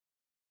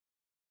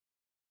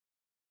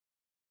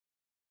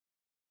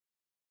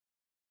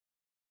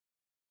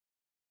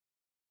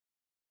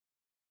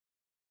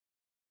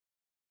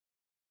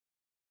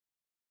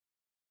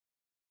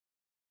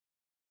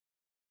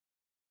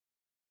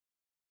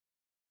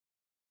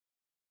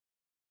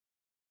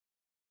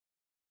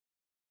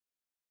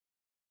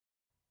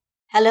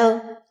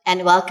Hello,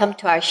 and welcome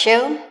to our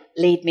show,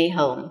 Lead Me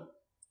Home.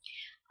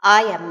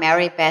 I am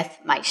Mary Beth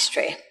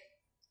Maestre.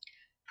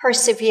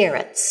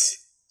 Perseverance.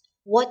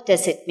 What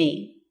does it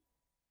mean?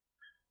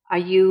 Are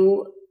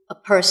you a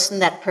person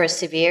that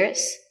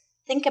perseveres?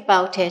 Think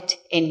about it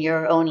in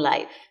your own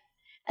life.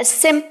 A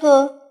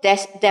simple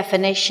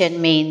definition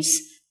means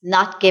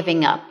not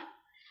giving up,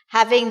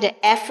 having the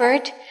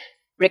effort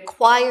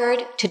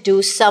required to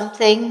do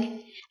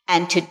something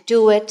and to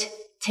do it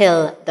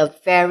till the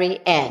very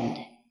end,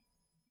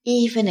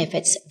 even if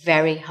it's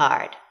very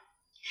hard.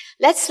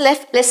 Let's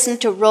listen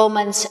to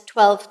Romans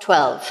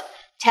 12:12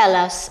 tell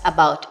us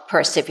about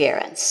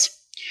perseverance.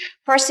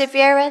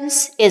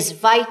 Perseverance is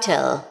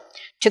vital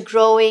to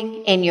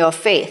growing in your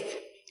faith.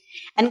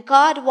 And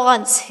God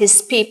wants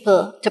his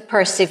people to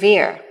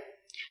persevere,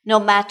 no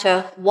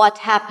matter what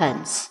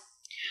happens.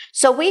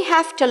 So we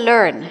have to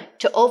learn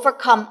to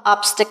overcome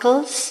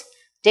obstacles,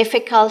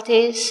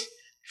 difficulties,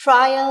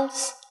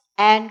 trials,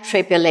 and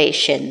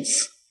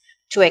tribulations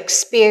to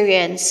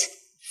experience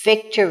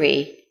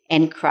victory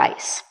in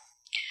Christ.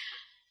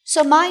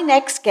 So my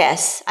next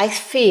guest, I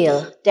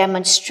feel,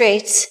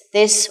 demonstrates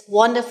this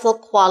wonderful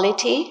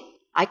quality.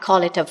 I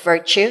call it a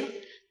virtue,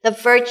 the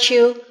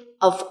virtue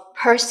of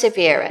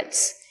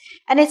perseverance.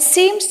 And it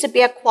seems to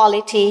be a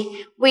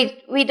quality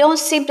we don't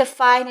seem to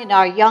find in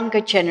our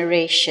younger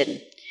generation.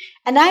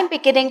 And I'm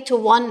beginning to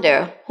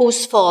wonder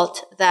whose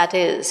fault that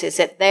is. Is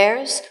it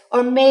theirs?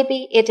 Or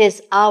maybe it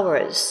is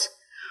ours?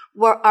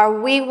 Are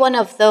we one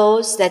of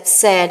those that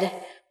said,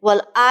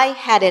 well, I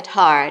had it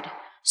hard,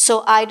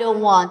 so I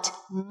don't want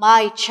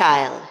my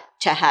child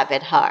to have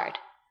it hard?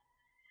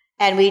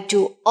 And we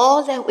do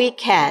all that we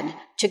can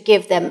to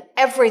give them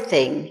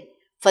everything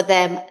for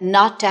them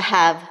not to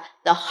have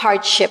the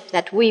hardship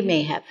that we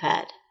may have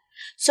had.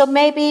 So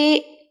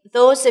maybe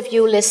those of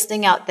you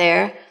listening out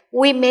there,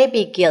 we may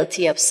be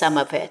guilty of some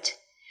of it.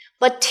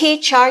 But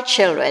teach our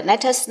children.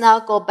 Let us now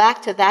go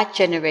back to that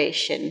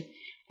generation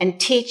and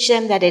teach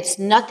them that it's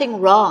nothing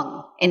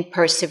wrong in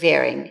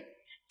persevering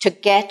to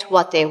get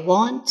what they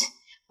want,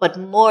 but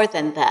more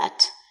than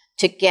that,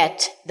 to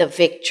get the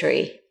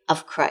victory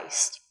of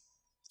Christ.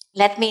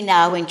 Let me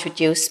now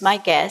introduce my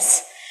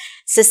guest,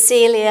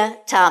 Cecilia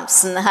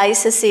Thompson. Hi,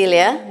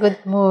 Cecilia.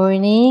 Good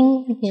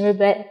morning,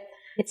 Rebecca.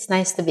 It's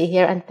nice to be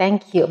here, and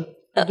thank you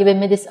for giving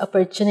me this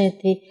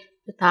opportunity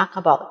to talk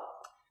about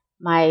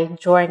my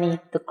journey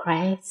to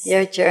Christ.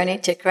 Your journey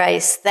to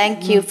Christ.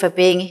 Thank you for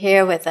being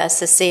here with us,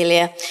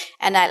 Cecilia.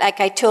 And like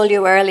I told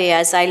you earlier,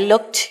 as I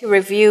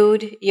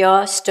reviewed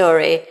your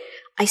story,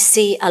 I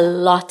see a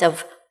lot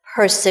of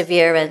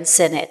perseverance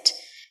in it.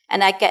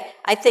 And I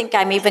think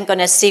I'm even going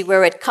to see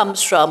where it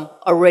comes from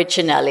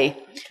originally.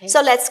 Okay.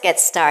 So let's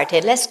get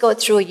started. Let's go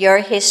through your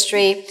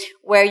history,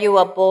 where you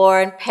were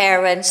born,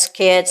 parents,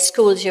 kids,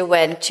 schools you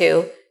went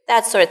to,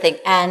 that sort of thing.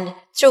 And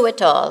through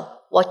it all,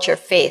 what your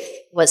faith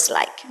was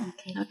like.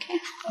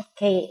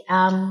 Okay.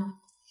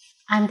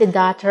 I'm the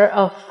daughter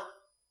of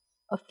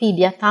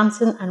Phoebe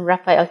Thompson and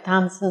Raphael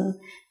Thompson.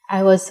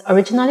 I was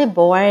originally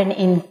born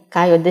in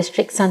Cayo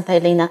District,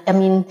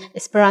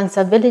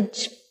 Esperanza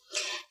Village.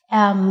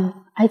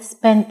 I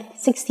spent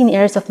 16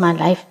 years of my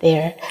life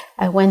there.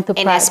 I went to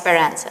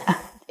Esperanza.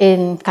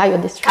 In Cayo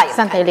District,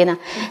 Santa Elena.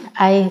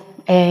 I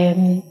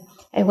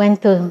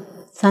went to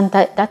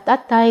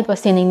that time it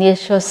was in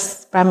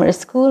Ignatius Primary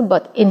School,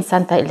 but in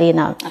Santa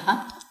Elena.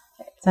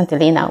 Santa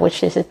Elena,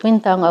 which is a twin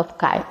town of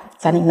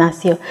San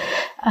Ignacio.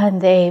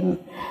 And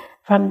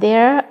from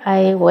there,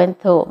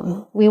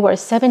 we were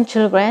 7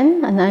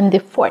 children, and I'm the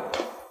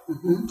 4th.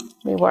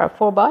 We were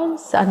 4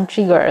 boys and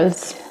 3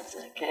 girls.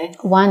 Okay.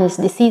 1 is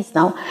deceased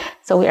now,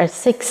 so we are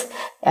 6.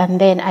 And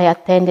then I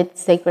attended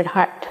Sacred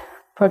Heart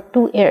for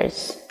 2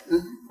 years.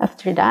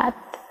 After that,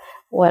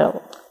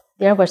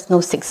 there was no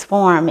 6th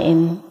form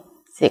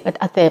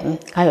at the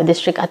Cayo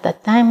District at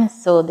that time,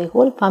 so the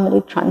whole family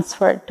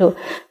transferred to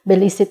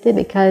Belicity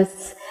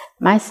because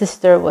my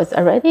sister was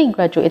already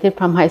graduated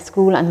from high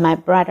school and my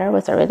brother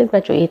was already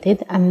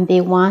graduated, and they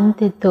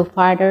wanted to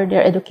further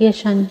their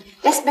education.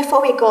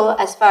 Before we go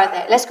as far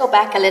there, let's go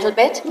back a little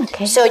bit.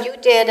 Okay. So you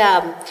did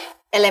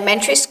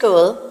elementary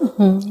school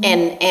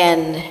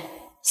in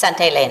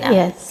Santa Elena.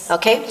 Yes.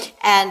 Okay.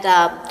 And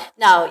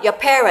now your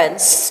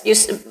parents, you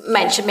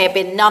mentioned, may have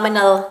been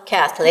nominal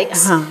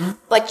Catholics,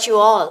 but you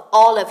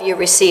all of you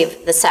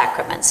received the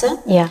sacraments,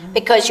 Yeah.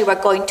 because you were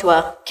going to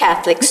a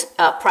Catholic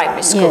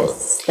primary school.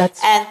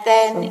 Yes, and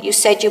then you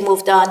said you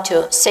moved on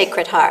to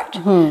Sacred Heart.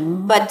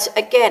 But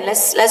again,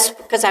 let's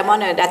because I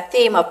wanted that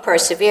theme of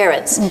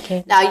perseverance.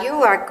 Okay. Now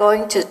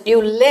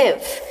you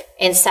live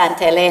in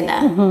Santa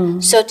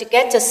Elena. So to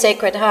get to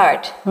Sacred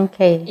Heart,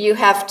 you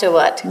have to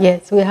what?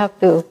 Yes, we have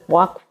to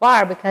walk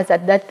far because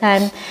at that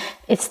time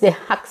it's the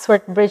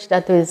Haxworth Bridge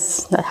that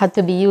had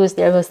to be used.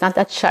 There was not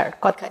that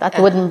shortcut, that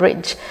wooden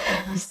bridge.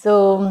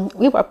 So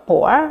we were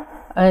poor,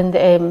 and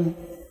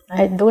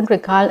I don't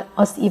recall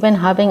us even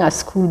having a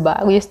school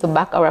bag. We used to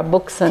back our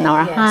books on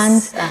our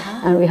hands,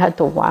 and we had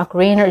to walk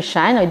rain or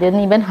shine. I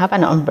didn't even have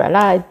an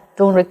umbrella.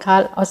 don't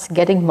recall us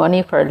getting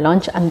money for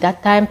lunch. And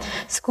that time,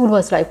 school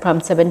was like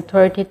from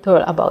 7:30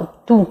 to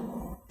about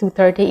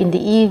 2:30 in the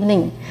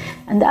evening.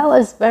 And that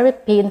was very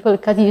painful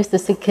because you used to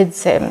see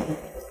kids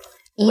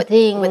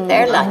eating with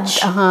their lunch.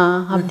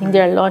 Having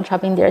their lunch,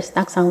 having their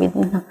snacks, and we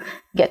didn't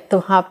get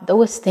to have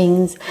those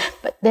things.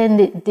 But then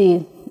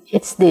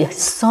it's the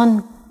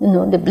sun,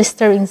 the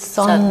blistering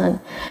sun.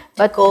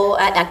 But go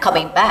and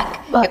coming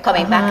back. You're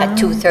coming back at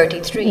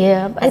 2:33.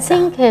 Yeah, but I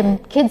think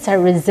kids are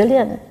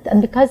resilient, and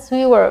because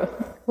we were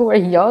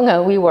young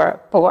and we were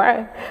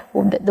poor,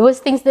 those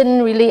things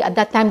didn't really at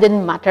that time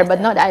didn't matter. But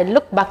now that I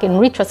look back in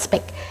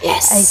retrospect,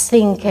 yes, I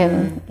think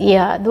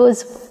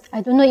those. I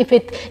don't know if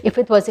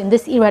it was in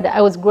this era that I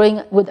was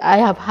growing, would I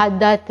have had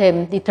that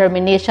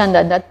determination,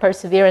 that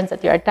perseverance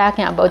that you're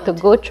talking about to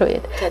go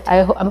through it?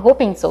 I'm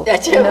hoping so.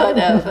 That you would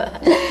have.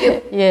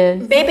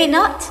 Yes. Maybe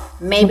not.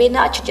 Maybe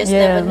not. You just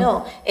never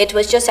know. It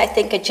was just, I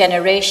think, a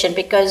generation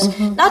because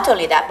not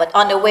only that, but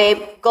on the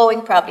way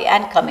going probably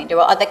and coming, there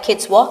were other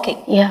kids walking.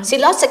 Yeah. See,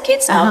 lots of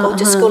kids now go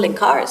to school in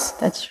cars.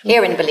 That's true.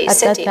 Here in Belize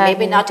City,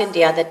 maybe not in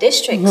the other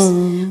districts,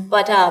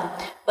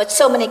 but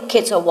so many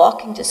kids are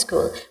walking to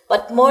school.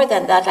 But more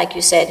than that, like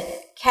you said,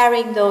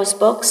 carrying those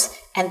books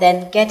and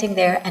then getting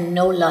there and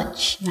no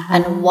lunch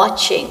and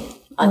watching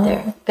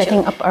other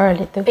getting up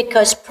early too.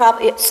 Because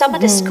probably some of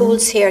the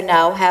schools here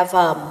now have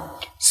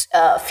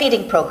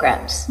feeding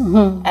programs,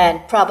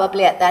 and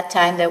probably at that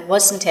time there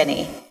wasn't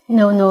any.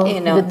 No,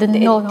 in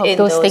those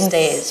those things,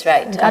 days,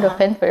 right? You gotta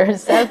fend for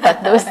yourself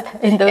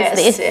in those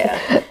days.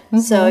 Yeah.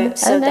 So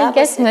and I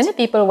guess many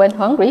people went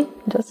hungry,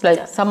 just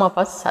like some of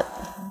us had.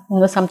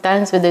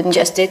 Sometimes we didn't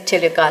just did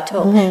till you got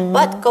home.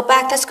 But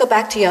let's go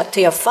back to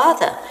your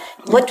father.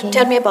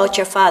 Tell me about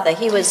your father.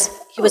 He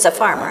was a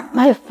farmer.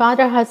 My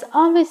father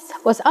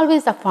was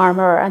always a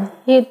farmer, and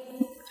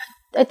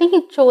I think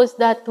he chose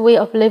that way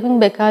of living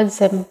because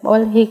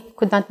he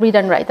could not read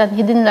and write, and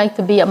he didn't like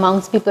to be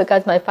amongst people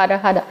because my father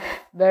had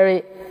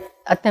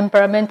a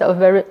temperament of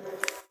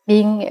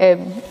being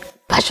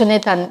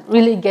passionate and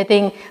really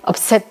getting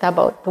upset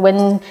about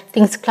when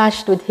things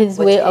clashed with his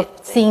way of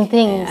seeing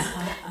things.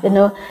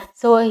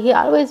 So he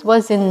always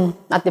was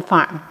at the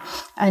farm,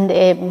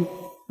 and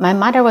my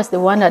mother was the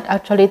one that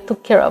actually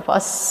took care of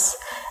us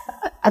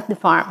at the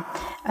farm.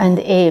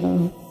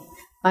 And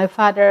my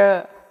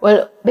father,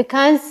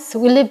 because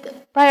we lived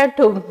prior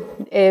to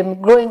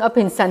growing up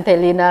in Santa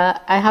Elena,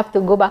 I have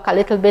to go back a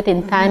little bit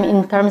in time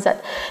in terms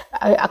that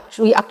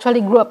we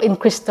actually grew up in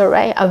Cristo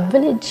Rey, a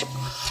village,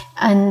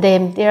 and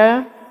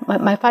there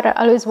my father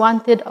always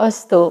wanted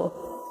us to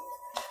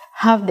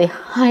have the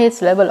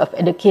highest level of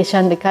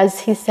education because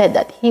he said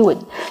that he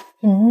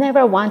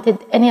never wanted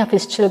any of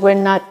his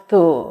children not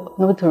to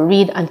know to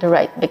read and to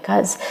write,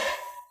 because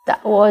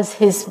that was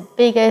his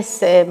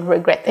biggest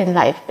regret in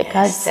life,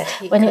 because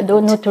when you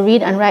don't know to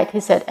read and write, he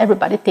said,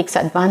 everybody takes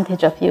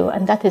advantage of you,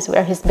 and that is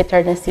where his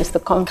bitterness used to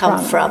come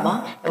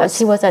from. Because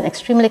he was an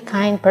extremely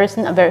kind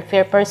person, a very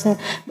fair person,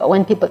 but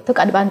when people took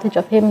advantage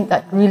of him,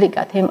 that really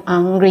got him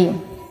angry.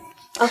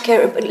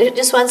 Okay,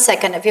 just 1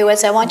 second,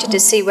 viewers. I want you to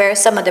see where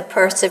some of the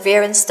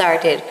perseverance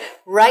started.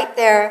 Right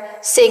there,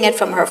 seeing it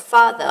from her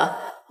father,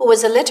 who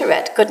was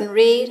illiterate, couldn't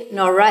read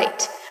nor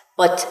write.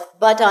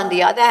 But on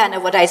the other hand,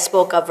 of what I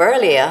spoke of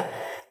earlier,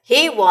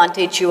 he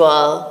wanted you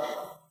all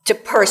to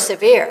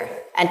persevere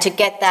and to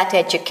get that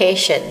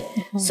education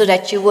so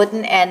that you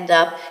wouldn't end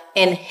up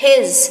in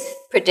his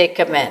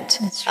predicament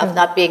of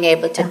not being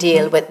able to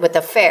deal with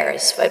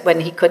affairs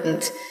when he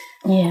couldn't.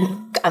 Yeah,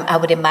 I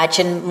would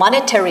imagine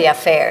monetary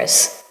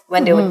affairs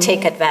when they would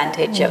take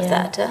advantage of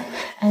that.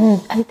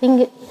 And I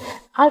think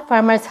all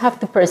farmers have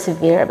to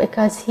persevere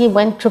because he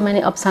went through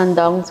many ups and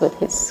downs with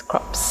his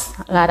crops.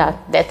 A lot of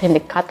death in the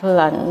cattle,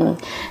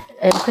 and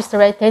Cristo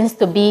Rey tends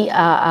to be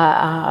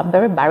a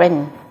very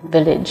barren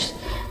village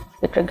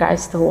with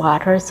regards to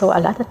water. So a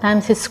lot of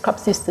times his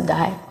crops used to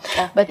die.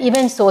 But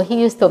even so,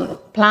 he used to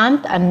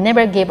plant and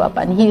never gave up,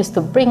 and he used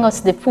to bring us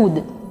the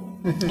food.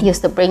 He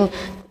used to bring,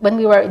 when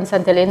we were in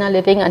Santa Elena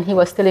living and he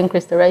was still in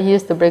Cristo Rey, he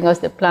used to bring us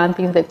the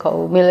planting, the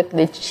cow milk,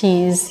 the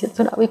cheese,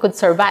 so that we could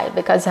survive,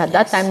 because at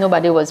that time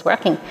nobody was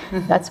working.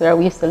 That's where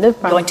we used to live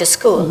from. Going to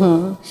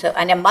school. So,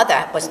 and your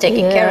mother was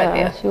taking care of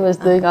you. She was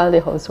doing all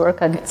the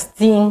housework and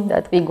seeing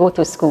that we go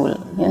to school,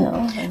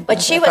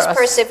 But she was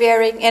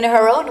persevering in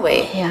her own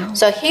way. Yeah.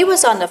 So he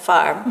was on the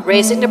farm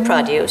raising the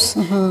produce.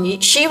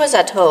 She was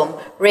at home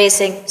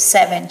raising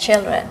 7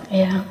 children.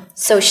 Yeah.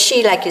 So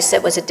she, like you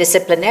said, was a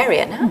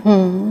disciplinarian.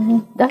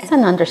 That's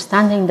an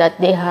understanding that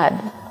they had.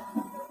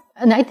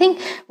 And I think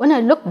when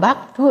I look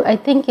back too, I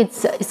think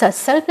it's a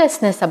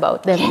selflessness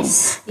about them.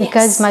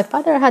 Because my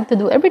father had to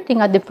do everything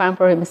at the farm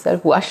for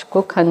himself, wash,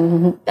 cook,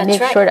 and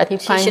make sure that he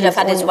finds. He should have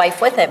had his wife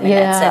with him in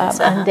that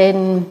sense. And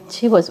then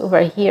she was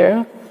over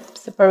here,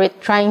 separate,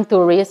 trying to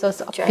raise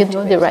us up,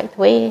 the right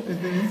way.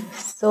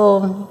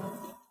 So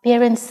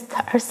parents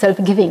are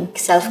self-giving.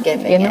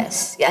 Self-giving, You know?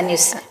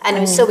 yes.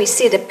 And so we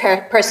see the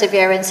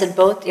perseverance in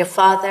both your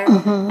father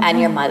and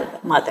your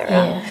mother.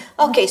 Yeah.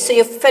 Okay, so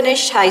you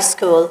finished high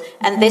school,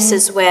 and this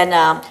is when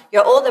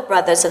your older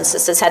brothers and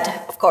sisters had,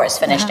 of course,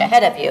 finished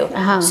ahead of you.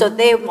 So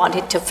they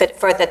wanted to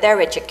further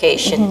their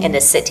education in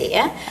the city,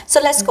 yeah?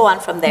 So let's go on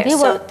from there.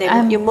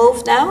 You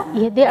moved now?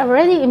 Yeah, they are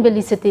already in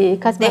Belize City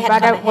because my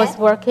brother was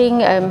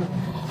working.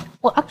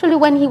 Well, actually,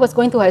 when he was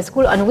going to high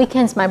school on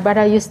weekends, my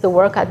brother used to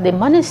work at the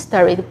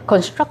monastery,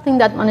 constructing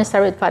that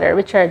monastery with Father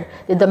Richard,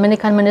 the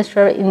Dominican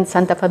monastery in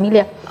Santa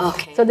Familia.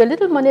 Okay. So the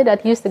little money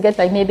that he used to get,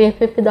 like maybe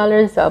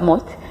 $50 a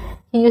month,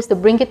 he used to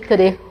bring it to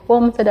the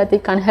home so that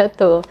it can help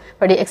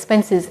for the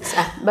expenses.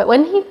 But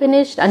when he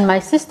finished, and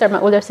my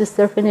older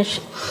sister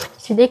finished,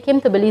 they came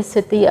to Belize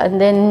City,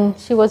 and then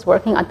she was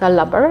working at a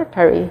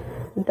laboratory.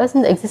 It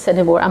doesn't exist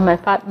anymore. And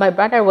my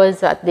brother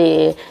was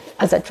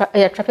as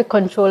a traffic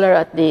controller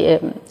at the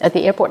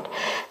airport,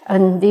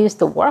 and they used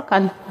to work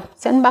and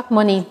send back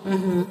money.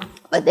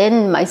 But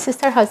then my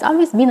sister has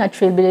always been a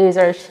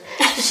trailblazer.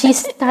 She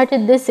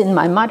started this in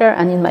my mother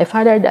and in my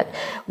father, that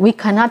we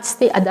cannot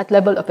stay at that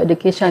level of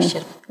education.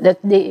 That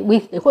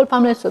the whole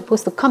family is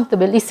supposed to come to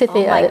Belize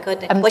City. Oh my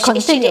goodness!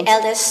 Was she the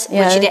eldest?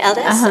 Yeah. Was she the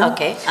eldest?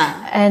 Okay.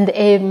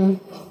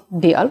 And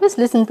they always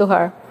listened to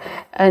her,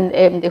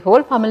 and the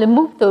whole family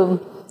moved to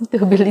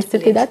Belize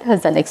City. That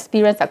has an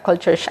experience, a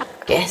culture shock.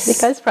 Yes.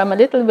 Because from a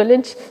little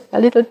village,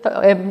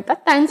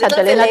 that time Santa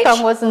Elena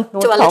town wasn't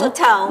no to a town. little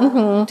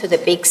town to the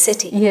big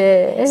city.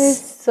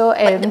 Yes. So,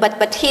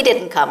 but he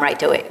didn't come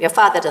right away. Your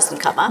father doesn't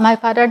come, huh? My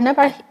father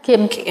never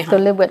came to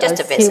live with Just us.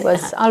 to visit. He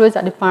was always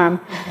at the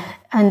farm.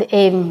 And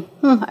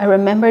I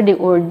remember the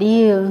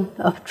ordeal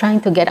of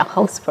trying to get a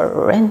house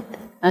for rent.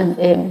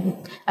 And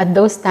at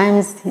those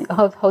times,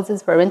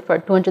 houses were rent for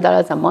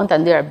 $200 a month,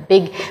 and they are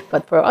big.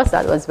 But for us,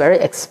 that was very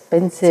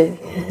expensive,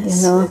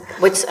 you know.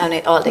 Which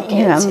all the kids.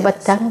 Yeah, yes. but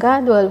thank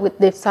God, well, with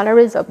the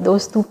salaries of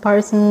those two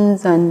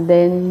persons, and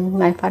then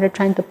my father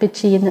trying to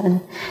pitch in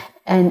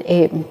and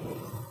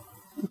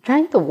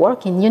trying to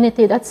work in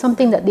unity. That's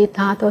something that they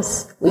taught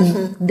us. We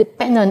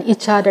depend on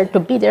each other to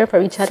be there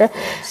for each other.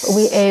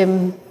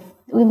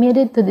 We made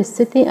it to the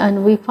city,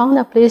 and we found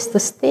a place to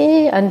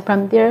stay. And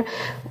from there,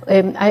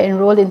 I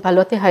enrolled in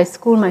Palote High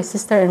School. My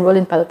sister enrolled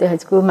in Palote High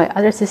School. My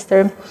other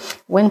sister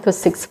went to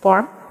sixth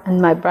form,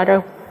 and my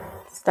brother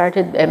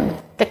started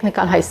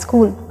technical high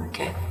school.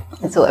 Okay.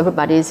 And so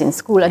everybody is in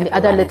school, and the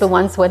other little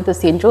ones went to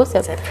St.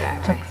 Joseph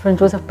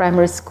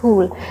Primary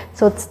School.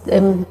 So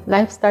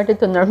life started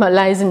to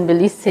normalize in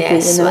Belize City.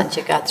 Yes, once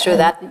you got through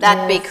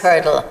that big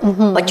hurdle,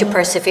 but you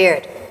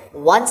persevered.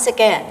 Once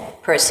again,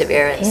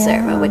 perseverance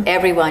there, with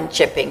everyone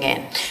chipping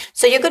in.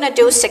 So you're going to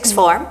do sixth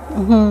form,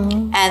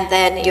 and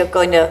then you're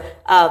going to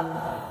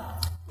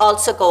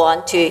also go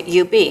on to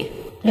UB.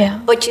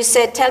 Yeah. But you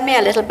said, tell me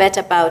a little bit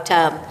about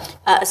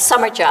a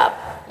summer job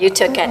you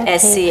took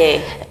at SCA.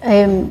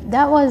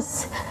 That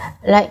was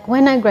like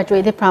when I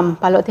graduated from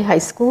Palote High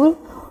School.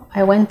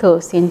 I went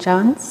to St.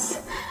 John's,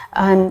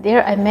 and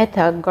there I met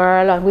a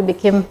girl, and we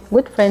became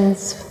good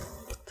friends.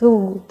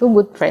 Two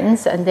good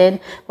friends, and then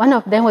one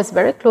of them was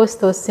very close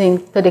to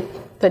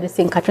the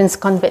St. Catherine's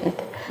Convent.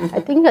 I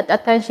think at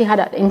that time she had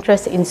an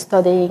interest in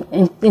studying,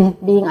 in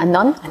being a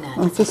nun,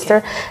 a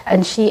sister,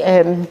 and she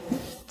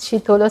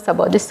told us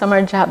about this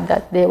summer job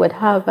that they would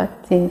have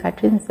at St.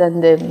 Catherine's,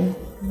 and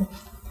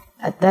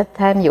at that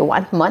time you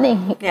want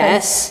money.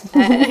 Yes,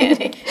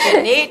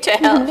 you need to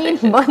help. You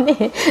need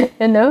money,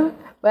 you know.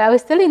 But I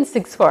was still in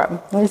sixth form,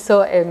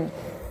 so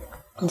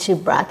she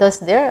brought us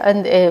there,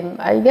 and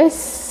I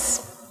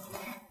guess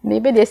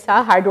maybe they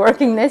saw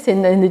hardworkingness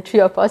in the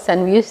three of us,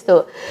 and we used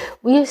to.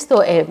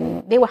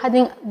 They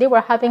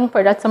were having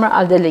for that summer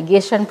a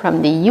delegation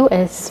from the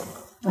U.S.,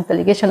 a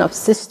delegation of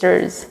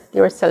sisters.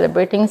 They were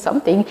celebrating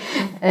something,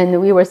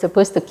 and we were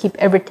supposed to keep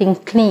everything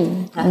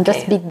clean and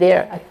just be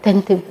there,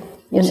 attentive,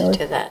 you know,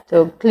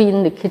 to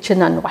clean the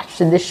kitchen and wash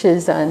the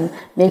dishes and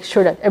make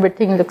sure that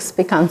everything looks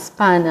spick and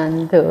span,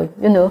 and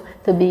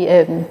to be.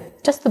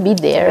 Just to be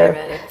there.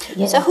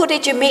 Yeah. So who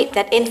did you meet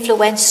that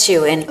influenced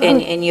you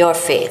in your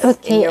faith,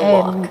 in your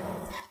walk?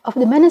 Of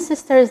the many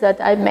sisters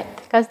that I met,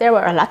 because there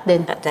were a lot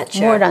then,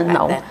 more than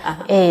now.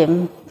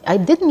 I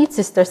did meet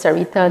Sister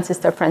Sarita and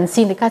Sister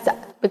Francine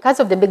because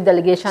of the big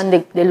delegation,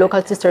 the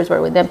local sisters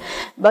were with them.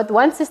 But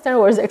one sister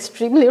was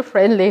extremely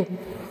friendly.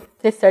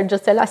 Sister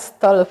Josela's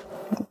tall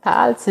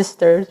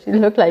sister. She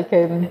looked like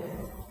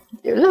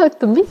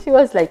to me she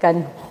was like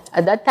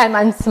at that time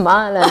I'm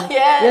small and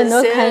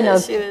kind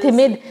of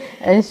timid,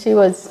 and she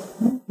was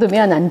to me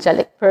an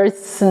angelic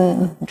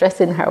person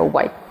dressed in her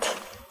white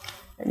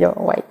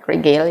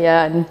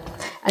regalia,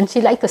 and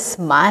she liked to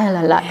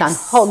smile a lot and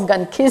hug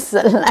and kiss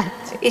a lot.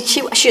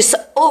 She's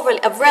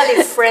a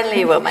really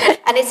friendly woman,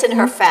 and it's in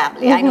her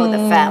family. I know the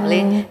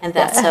family, and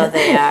that's how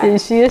they are.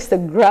 She used to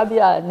grab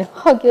you and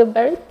hug you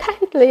very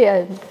tightly,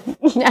 and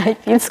I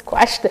feel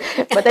squashed.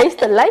 But I used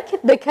to like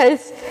it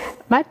because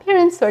my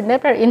parents were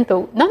never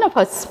into, none of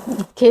us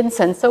kids,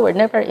 and so were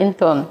never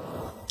into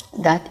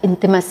that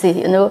intimacy,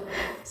 you know.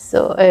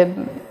 So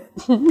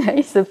I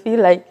used to feel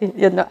like,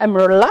 I'm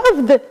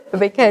loved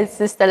because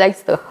sister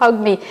likes to hug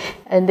me.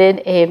 And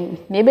then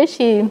maybe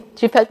she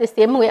felt the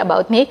same way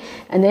about me.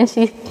 And then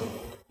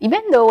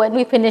even though when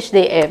we finished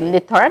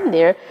the term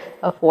there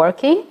of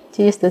working,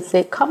 she used to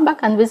say, come back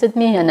and visit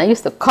me. And I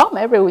used to come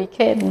every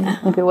weekend.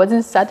 If it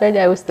wasn't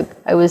Saturday,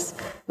 it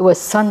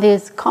was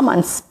Sundays, come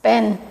and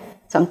spend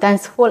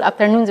sometimes whole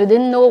afternoons. We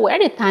didn't know where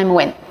the time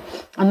went.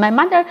 And my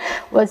mother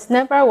was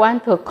never one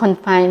to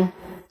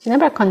she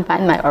never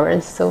confined my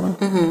hours. So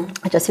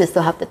I just used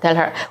to have to tell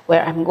her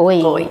where I'm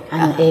going.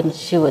 And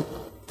she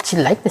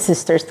liked the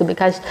sisters too,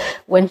 because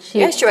when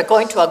Yes, you were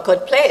going to a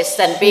good place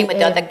than being with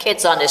the other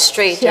kids on the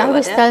street. She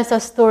always tells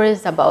us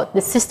stories about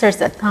the sisters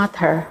that taught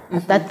her.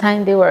 At that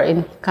time, they were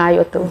in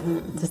Cayo too,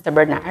 Sister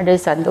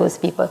Bernardus and those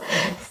people.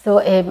 So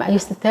I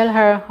used to tell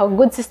her how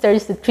good sister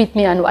used to treat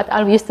me and what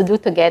all we used to do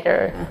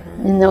together.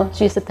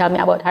 She used to tell me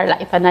about her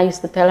life, and I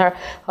used to tell her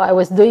how I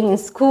was doing in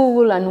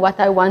school and what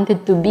I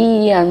wanted to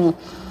be.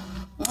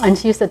 And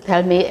she used to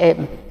tell me,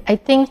 I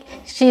think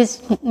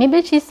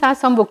maybe she saw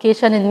some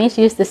vocation in me.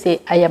 She used to say,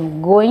 I am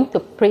going to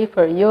pray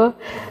for you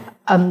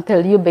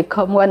until you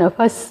become one of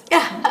us.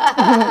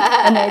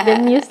 And I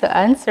didn't used to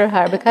answer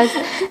her because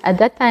at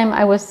that time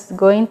I was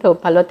going to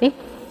Paloti.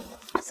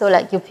 So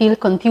you feel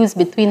confused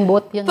between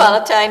both,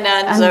 Palatine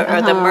nuns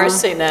or the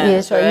Mercy nuns.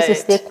 Yes, so I used to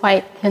stay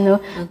quiet,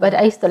 But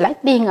I used to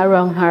like being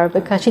around her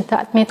because she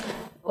taught me.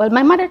 Well,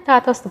 my mother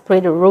taught us to pray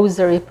the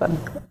rosary from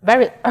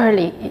very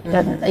early.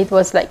 It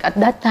was at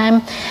that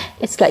time,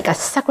 it's like a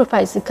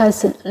sacrifice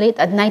because late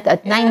at night,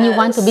 at 9, you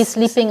want to be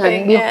sleeping.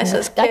 And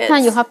that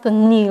time you have to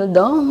kneel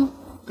down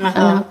and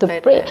have to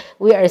pray.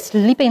 We are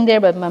sleeping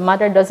there, but my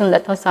mother doesn't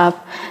let us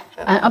up.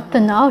 And up to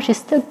now, she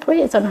still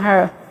prays on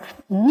her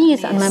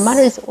knees, and my mother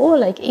is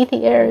old, 80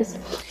 years.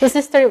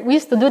 So we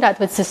used to do that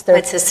with sister.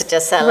 With Sister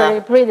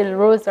Gisela. Pray the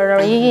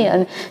rosary,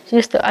 and she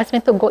used to ask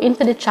me to go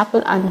into the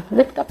chapel and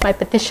lift up my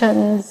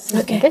petitions.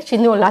 I guess she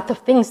knew a lot of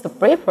things to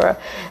pray for.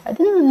 I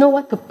didn't know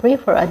what to pray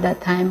for at that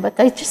time, but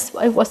I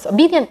was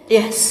obedient.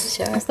 Yes,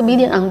 sure. I was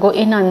obedient and go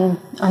in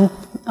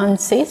and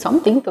say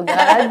something to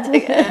God.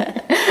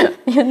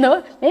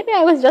 Maybe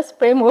I was just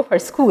praying more for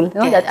school,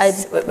 that I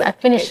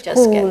finished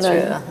school.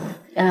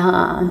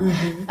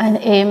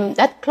 And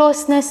that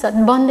closeness,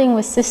 that bonding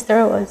with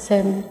sister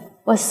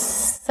was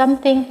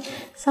something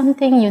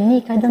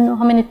unique. I don't know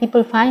how many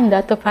people find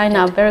that, to find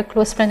a very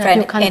close friend that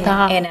you can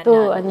talk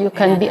to and you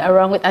can be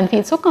around with and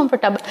feel so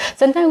comfortable.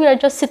 Sometimes we are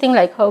just sitting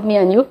how me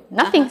and you,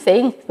 nothing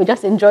saying, we're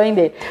just enjoying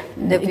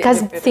because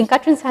St.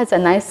 Catherine's has a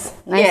nice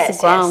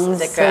grounds.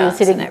 The so you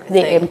see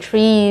the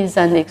trees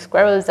and the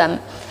squirrels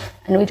and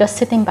we're just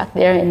sitting back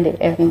there in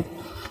the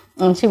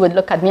and she would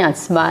look at me and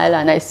smile,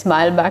 and I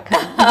smile back.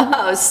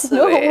 Oh, sweet.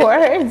 No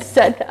words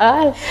at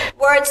all.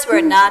 Words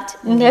were not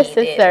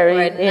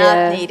necessary.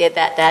 Not needed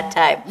at that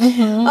time.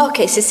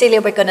 Okay, Cecilia,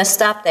 we're going to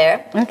stop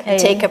there and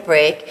take a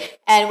break.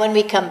 And when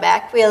we come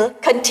back, we'll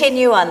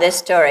continue on this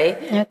story.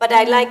 But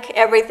I like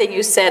everything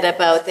you said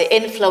about the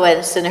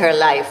influence in her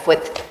life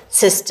with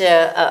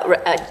Sister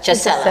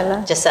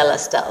Gisela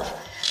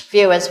Stuff.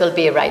 Viewers, will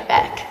be right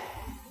back.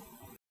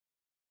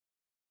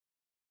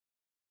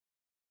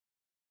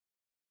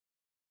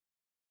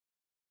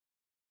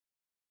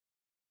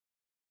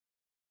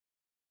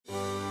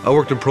 I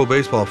worked in pro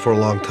baseball for a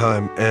long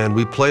time, and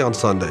we play on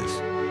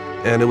Sundays.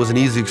 And it was an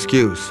easy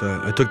excuse.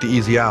 I took the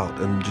easy out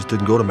and just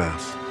didn't go to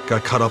Mass.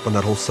 Got caught up in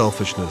that whole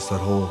selfishness, that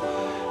whole,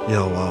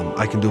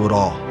 I can do it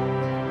all.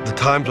 The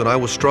times when I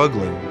was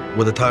struggling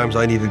were the times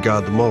I needed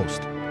God the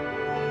most.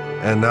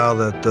 And now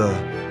that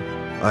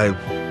I've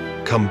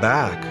come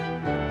back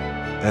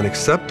and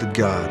accepted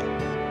God,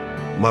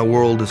 my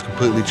world has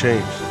completely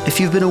changed. If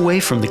you've been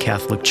away from the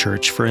Catholic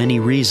Church for any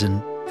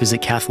reason,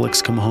 visit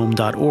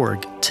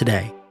CatholicsComeHome.org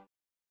today.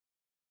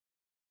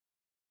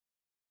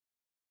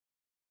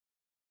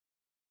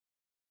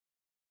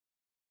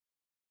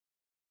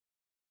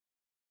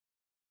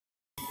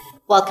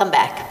 Welcome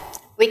back.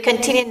 We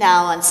continue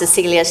now on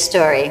Cecilia's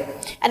story.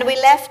 And we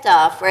left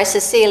off where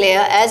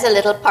Cecilia, as a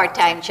little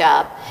part-time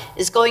job,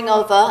 is going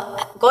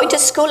to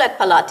school at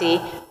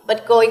Palati,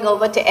 but going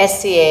over to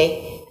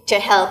SCA to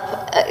help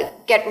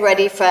get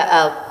ready for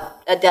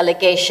a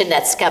delegation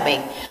that's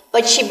coming.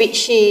 But she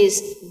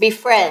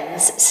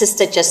befriends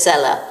Sister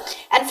Gisela.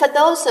 And for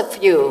those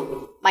of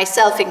you,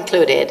 myself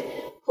included,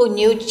 who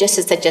knew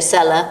Sister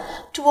Gisela,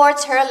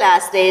 towards her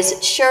last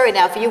days, sure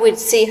enough, you would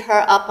see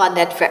her up on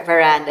that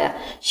veranda.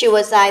 She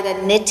was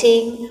either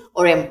knitting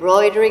or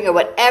embroidering or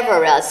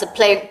whatever else,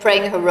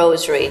 praying her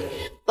rosary,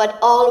 but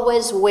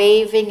always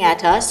waving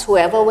at us,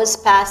 whoever was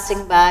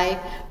passing by,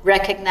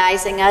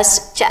 recognizing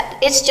us.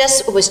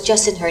 It was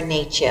just in her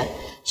nature.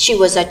 She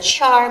was a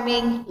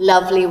charming,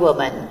 lovely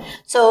woman.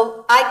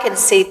 So I can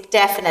see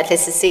definitely,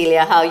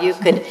 Cecilia, how you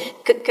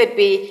could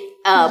be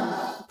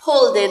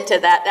pulled into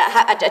that,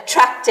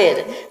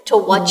 attracted to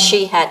what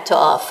she had to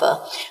offer.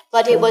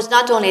 But it was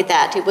not only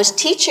that, it was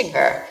teaching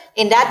her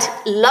in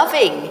that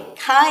loving,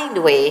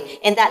 kind way,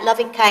 in that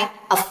loving, kind,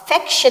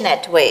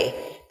 affectionate way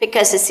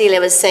because Cecilia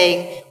was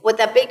saying, with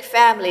a big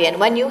family, and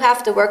when you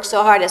have to work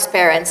so hard as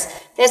parents,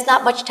 there's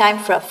not much time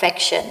for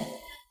affection.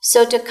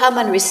 So to come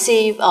and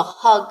receive a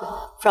hug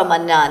from a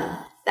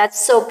nun,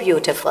 that's so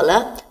beautiful,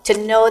 huh? To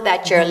know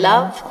that you're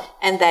loved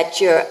and that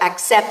you're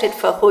accepted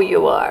for who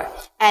you are,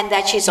 and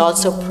that she's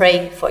also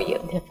praying for you.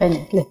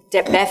 Definitely.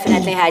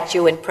 Definitely had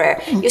you in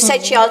prayer. You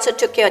said she also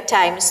took you at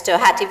times to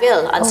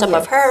Hattieville on some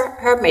of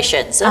her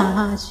missions.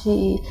 Huh?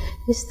 She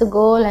used to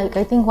go, like,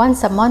 I think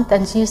once a month,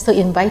 and she used to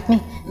invite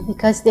me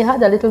because they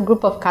had a little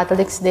group of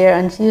Catholics there,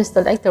 and she used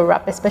to like to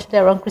wrap, especially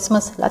around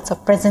Christmas, lots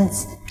of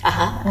presents.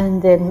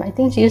 And then I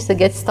think she used to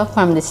get stuff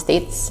from the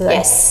States.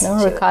 Yes. I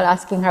don't recall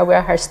asking her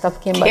where her stuff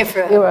came, but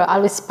we were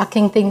always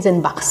packing things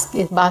in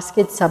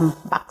baskets and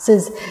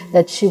boxes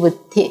that she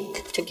would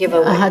take to give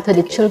away to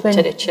the children.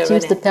 She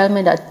used to tell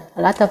me that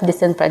a lot of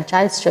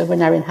disenfranchised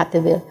children are in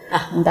Hattieville,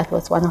 and that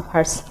was one of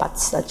her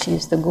spots that she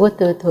used to go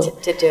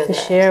to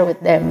share with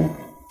them.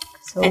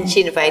 So, and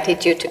she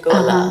invited you to go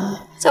along.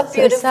 So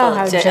beautiful. So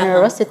her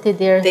generosity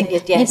there. Maybe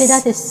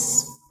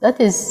that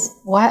is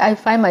why I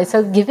find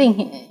myself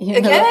giving.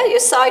 You know, yeah, you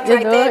saw it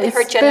right there.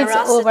 Her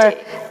generosity. Over.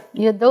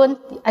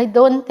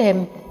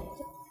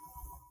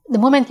 The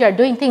moment you are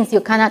doing things,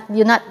 you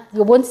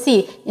won't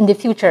see in the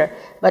future.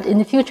 But in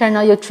the future,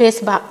 now you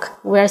trace back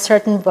where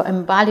certain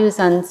values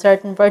and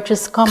certain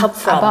virtues come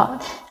from.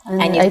 About.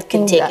 And you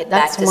can take it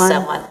back to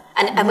someone.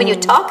 And when you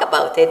talk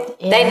about it,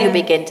 then you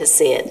begin to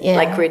see it,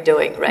 like we're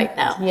doing right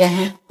now.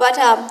 Yeah. But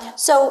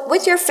so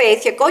with your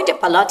faith, you're going to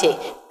Pallotti.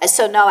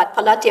 So now at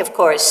Pallotti, of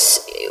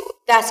course,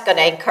 that's going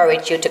to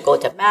encourage you to go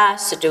to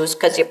Mass, to do,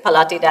 because your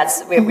Pallotti,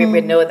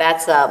 we know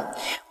that's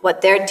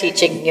what they're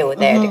teaching you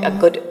there,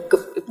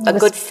 a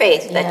good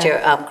faith that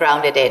you're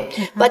grounded in.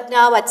 But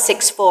now at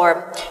sixth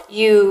form,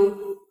 you're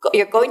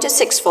going to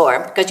sixth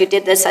form because you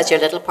did this as your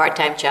little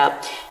part-time job.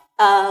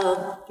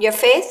 Your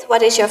faith,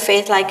 what is your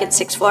faith like in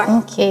sixth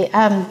form? Okay,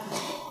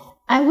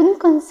 I wouldn't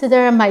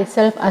consider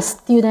myself a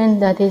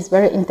student that is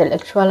very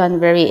intellectual and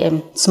very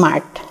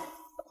smart.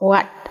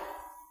 What?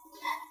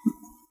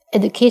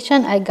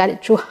 Education, I got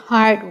it through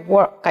hard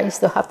work. I used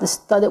to have to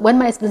study. When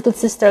my little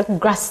sister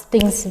grasped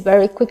things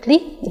very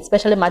quickly,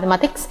 especially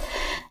mathematics,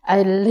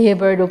 I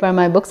labored over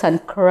my books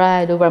and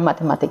cried over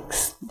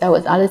mathematics. That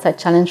was always a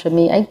challenge for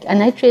me.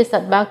 I trace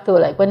that back to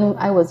like when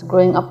I was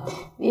growing up.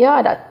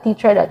 Yeah, that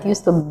teacher that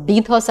used to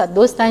beat us at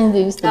those times,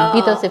 they used to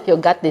beat us if you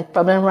got the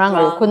problem wrong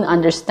or you couldn't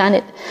understand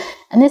it.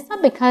 And it's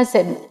not because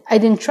I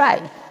didn't try.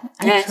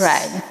 I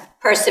tried.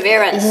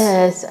 Perseverance.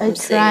 Yes, I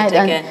tried,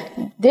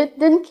 and they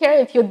didn't care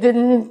if you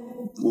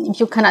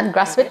cannot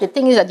grasp it. The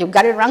thing is that you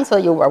got it wrong, so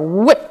you were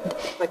whipped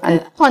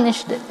and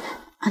punished.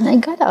 And I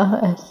got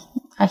a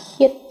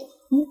hit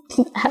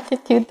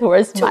attitude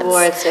towards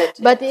maths. It.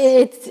 But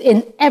it's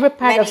in every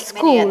part of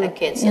school. Many other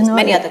kids,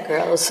 many other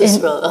girls as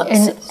well.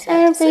 In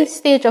every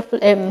stage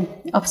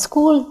of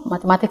school,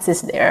 mathematics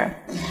is there.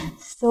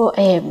 So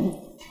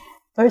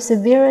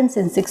perseverance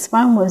in sixth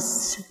form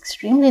was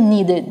extremely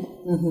needed,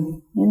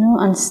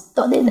 and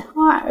studied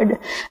hard.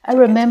 I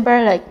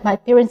remember, like, my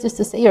parents used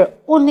to say, your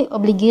only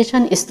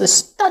obligation is to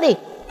study.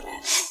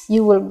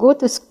 You will go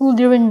to school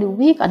during the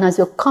week, and as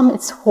you come,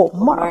 it's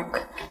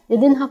homework. They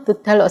didn't have to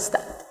tell us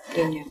that.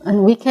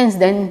 And weekends,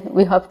 then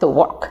we have to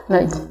work.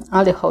 Like,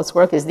 all the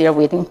housework is there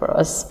waiting for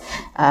us.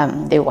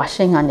 The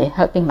washing and the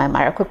helping my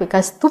mother cook,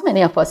 because too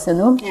many of us,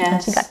 and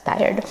she got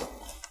tired.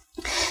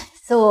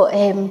 So,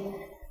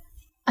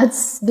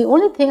 that's the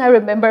only thing I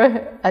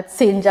remember at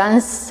St.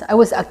 John's I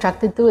was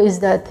attracted to, is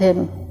that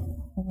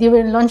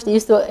during lunch they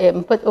used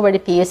to put over the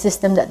PA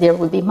system that there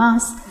would be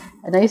Mass,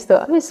 and I used to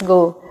always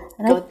go.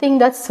 And I think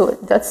that's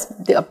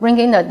the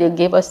upbringing that they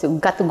gave us. You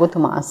got to go to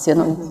Mass,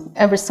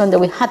 Every Sunday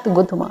we had to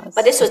go to Mass.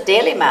 But this was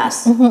daily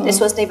Mass.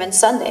 This wasn't even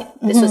Sunday.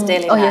 This was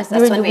daily Mass. Yes,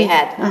 that's when we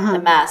had the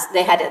Mass.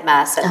 They had it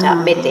Mass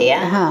at midday,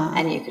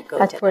 and you could go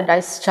at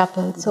Fordyce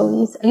Chapel.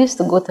 So I used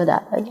to go to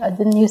that. I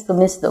didn't used to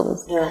miss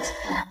those. Yes.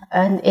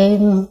 And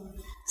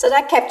so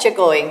that kept you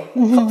going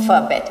for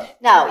a bit.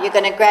 Now you're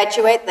going to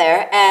graduate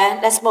there,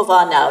 and let's move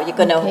on. Now you're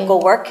going to go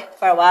work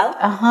for a while.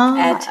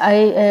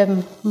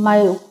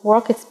 My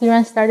work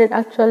experience started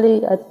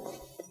actually at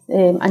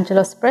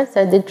Angelos Press.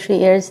 I did 3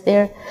 years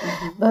there,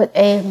 but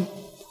at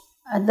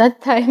that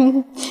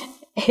time,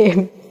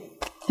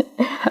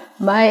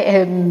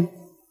 my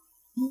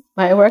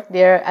work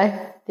there,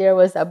 there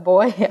was a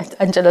boy at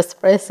Angelos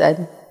Press,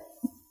 and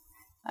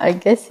I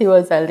guess he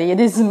was a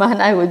ladies' man,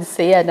 I would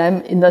say, and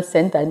I'm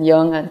innocent and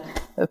young, and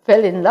I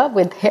fell in love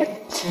with him.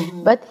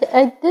 But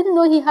I didn't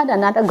know he had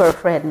another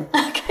girlfriend.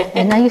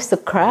 And I used to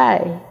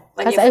cry.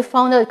 Because I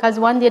found out, because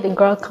one day the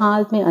girl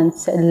called me and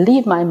said,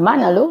 leave my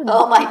man alone.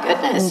 Oh my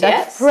goodness, and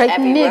that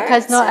frightened me,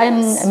 because now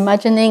I'm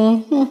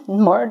imagining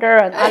murder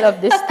and all of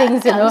these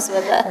things,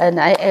 And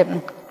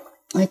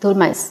I told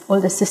my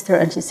older sister,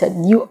 and she said,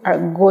 you are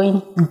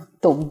going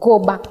to go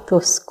back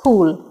to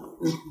school.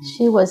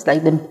 She was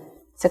like the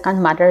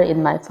second mother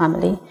in my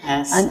family.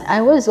 Yes. And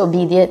I was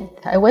obedient.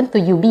 I went to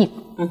UB.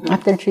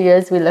 After 3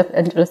 years, we left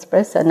Angelos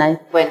Press, and I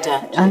went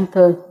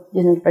to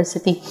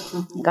University.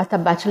 Got a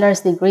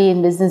bachelor's degree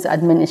in business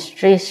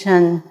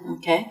administration.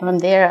 Okay. From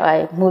there,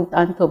 I moved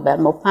on to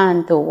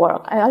Belmopan to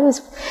work. I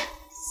always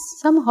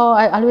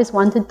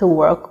wanted to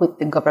work with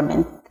the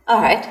government.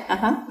 All right.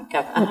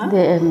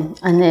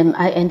 And then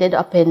I ended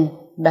up in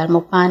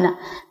Belmopan.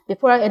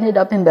 Before I ended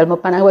up in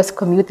Belmopan, I was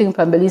commuting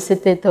from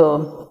Belicity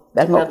to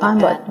Belmopan,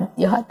 but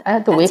I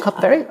had to wake up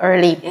very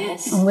early.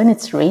 Yes. And when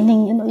it's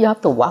raining, you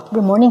have to walk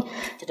every morning.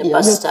 To the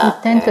bus stop.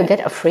 You tend to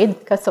get afraid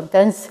because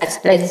sometimes,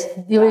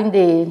 during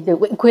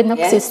the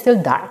equinox, it's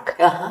still dark.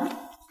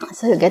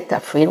 So you get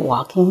afraid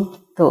walking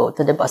to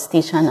the bus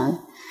station. And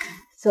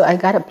so I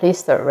got a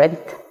place to rent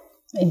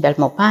in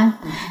Belmopan.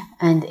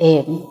 And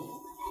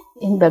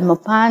in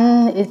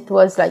Belmopan, it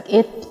was like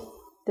 8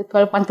 to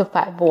 12, 1 to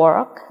 5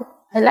 work.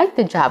 I liked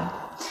the job.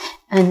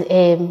 And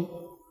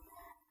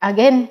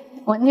again,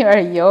 when you are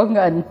young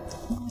and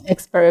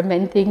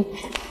experimenting,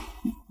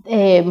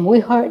 we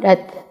heard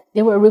that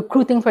they were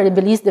recruiting for the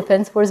Belize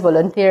Defense Force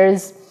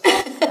volunteers.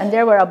 And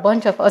there were a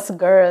bunch of us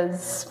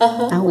girls.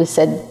 And we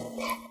said,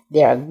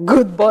 there are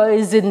good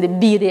boys in the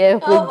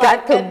BDF. We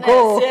got to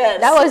go.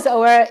 Yes. That was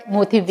our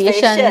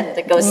motivation.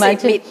 To go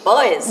meet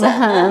boys.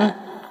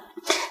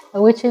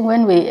 Which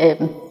when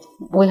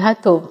we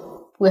had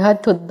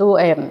to do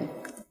a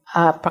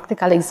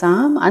practical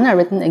exam and a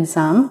written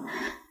exam,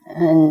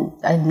 and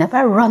I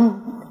never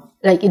run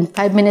like in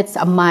 5 minutes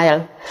a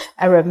mile.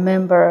 I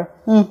remember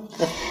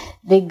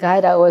the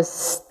guy that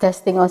was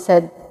testing us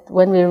said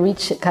when we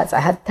reached, because I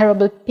had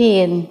terrible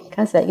pain,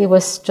 because it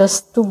was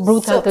just too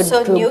brutal to do.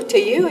 So new to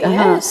you,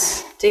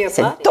 yes, to your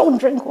said, body. Don't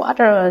drink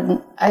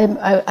water. And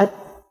at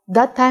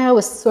that time I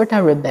was sort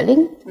of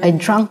rebelling. I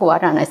drank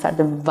water and I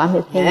started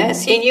vomiting.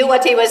 Yes, he knew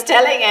what he was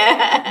telling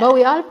you. But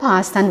we all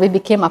passed and we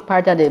became a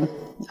part of the,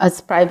 as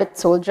private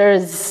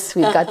soldiers.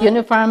 We got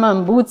uniform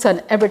and boots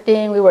and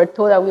everything. We were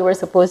told that we were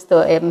supposed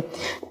to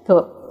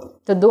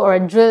do our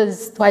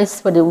drills twice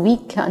for the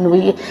week, and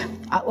we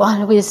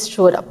always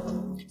showed up.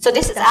 So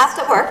this is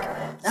after work.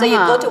 So you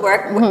go to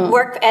work.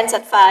 Work ends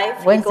at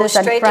 5. Wednesdays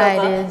you go straight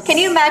over. Can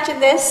you imagine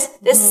this?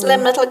 This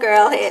slim little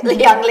girl,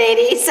 young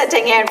lady,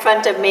 sitting here in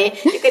front of me.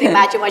 You can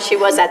imagine what she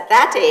was at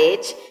that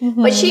age.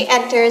 But she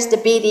enters the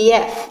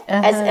BDF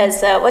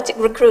as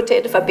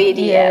recruited for BDF.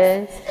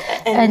 Yes.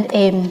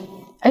 And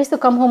I used to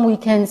come home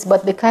weekends,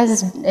 but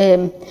because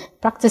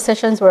practice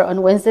sessions were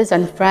on Wednesdays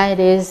and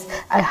Fridays,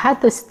 I had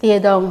to stay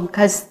down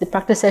because the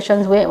practice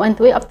sessions went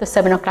way up to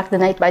 7 o'clock the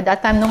night. By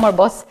that time, no more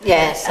bus.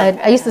 Yes. And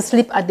I used to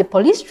sleep at the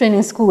police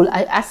training school.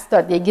 I asked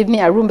that they give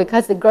me a room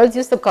because the girls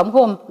used to come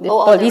home, the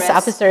police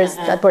officers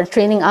that were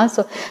training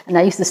also, and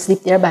I used to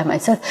sleep there by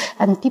myself.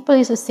 And people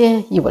used to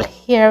say, you will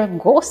hear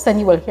ghosts and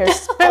you will hear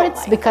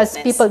spirits because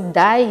people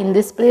die in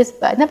this place.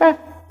 But I never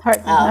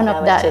heard none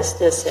of that.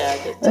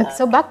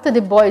 So back to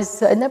the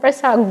boys. I never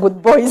saw good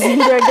boys in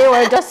there. They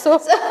were just so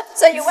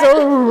So you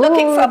went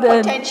looking for a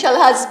potential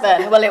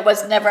husband. Well, it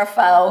was never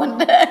found.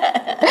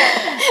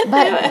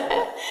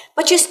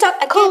 But you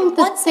stuck again.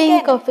 Once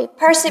again, of it.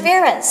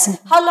 Perseverance.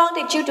 How long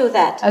did you do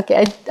that?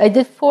 Okay, I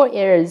did 4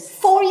 years.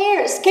 4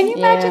 years. Can you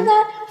imagine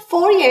that?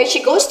 4 years.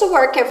 She goes to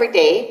work every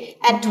day,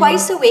 and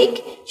twice a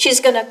week she's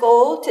gonna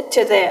go to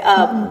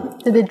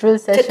the drill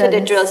sessions. To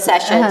the drill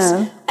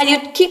sessions, and you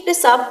keep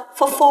this up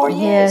for 4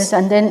 years. Yes,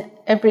 and then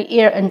every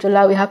year in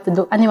July we have to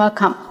do annual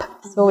camp.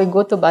 So we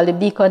go to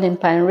Ballybeacon in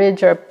Pine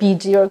Ridge or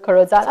PG or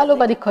Corozal, all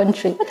over the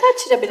country. But that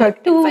should have been for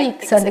 2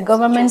 weeks, and the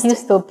government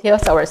used to pay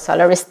us our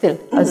salary still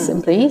as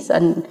employees,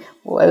 and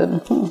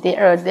well,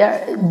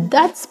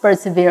 that's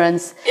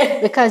perseverance.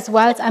 Because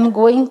whilst I'm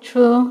going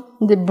through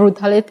the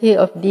brutality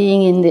of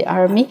being in the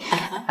army,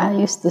 I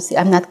used to say,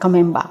 I'm not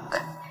coming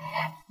back.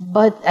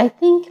 But I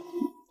think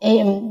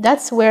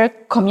that's where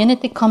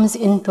community comes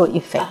into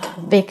effect,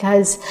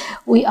 because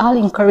we all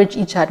encourage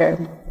each other.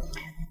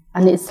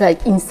 And it's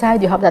like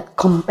inside you have that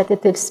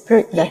competitive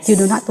spirit that you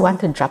do not want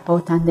to drop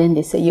out, and then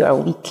they say you are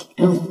weak.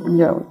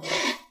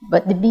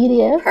 But the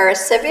BDF,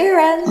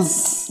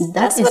 perseverance.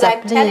 That's what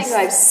I'm telling you.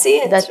 I see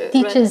it. That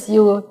teaches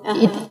you.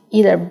 It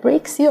either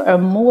breaks you or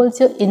molds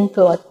you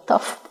into a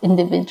tough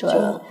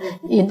individual.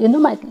 You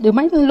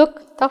might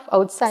look tough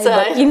outside,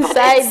 but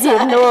inside you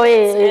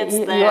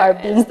are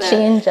being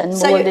changed and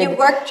molded. So you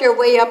worked your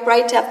way up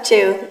right up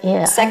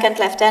to second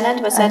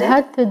lieutenant. Was that it? I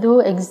had to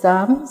do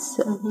exams,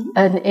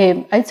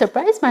 and I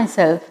surprised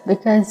myself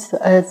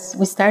because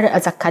we started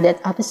as a cadet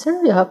officer.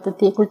 You have to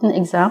take written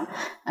exam,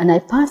 and I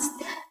passed.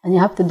 And you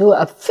have to do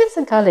a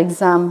physical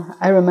exam.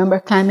 I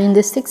remember climbing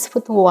the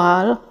 6-foot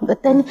wall,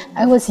 but then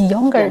I was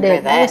younger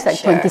then. I was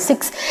like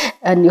 26,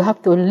 and you have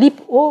to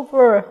leap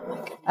over.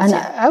 And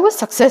I was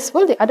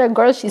successful. The other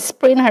girl, she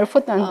sprained her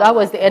foot, and that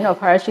was the end of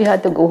her. She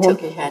had to go home.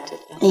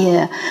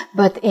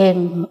 But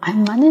I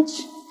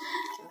managed.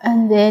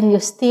 And then you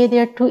stay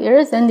there 2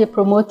 years, and they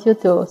promote you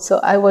to. So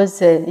I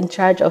was in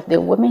charge of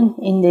the women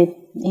in the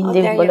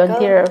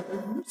volunteer.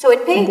 So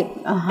it paid.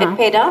 It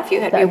paid off. You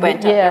went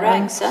up the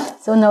ranks.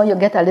 So now you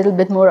get a little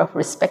bit more of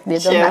respect. They're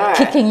not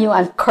kicking you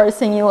and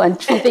cursing you and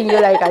treating you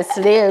like a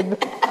slave.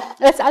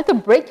 That's how to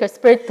break your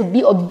spirit to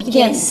be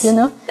obedient, Yes. you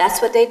know. That's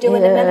what they do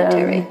in the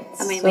military.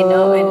 I mean, we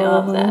know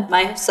of that.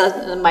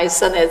 My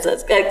son has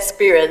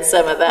experienced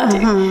some of that.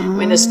 I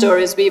mean, the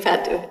stories we've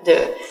had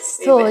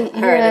we've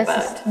heard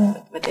about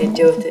what they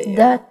do to you.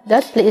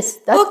 That place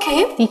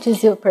Okay.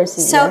 teaches you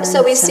perseverance.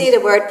 So we see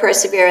the word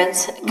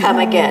perseverance come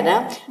again.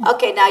 Huh?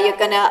 Okay, now you're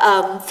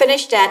gonna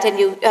finish that, and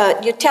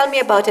you tell me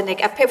about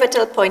a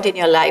pivotal point in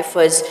your life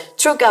was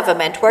through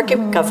government, working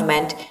with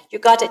government. You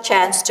got a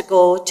chance to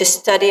go to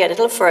study a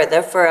little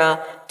further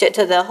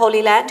to the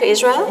Holy Land, to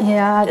Israel.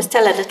 Yeah, just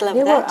tell a little of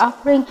they that. were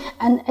offering,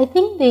 and I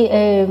think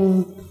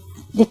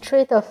the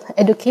trait of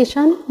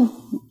education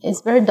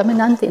is very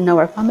dominant in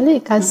our family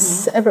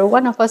because every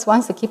one of us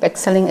wants to keep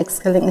excelling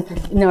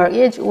in our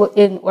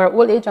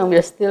old age, and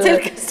we're still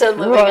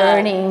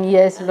learning.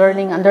 Yes,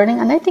 learning,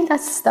 and I think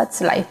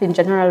that's life in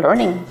general,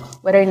 learning,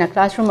 whether in a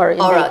classroom or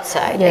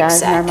outside. Yeah,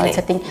 exactly. Normal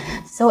setting.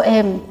 So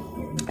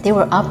they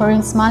were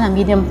offering small and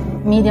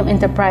medium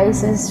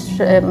enterprises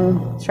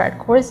short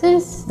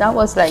courses. That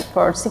was like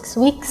for 6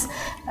 weeks,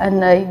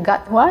 and I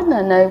got one,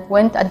 and I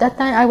went. At that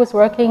time, I was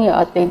working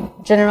at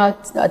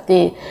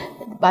the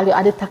Value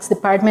Added Tax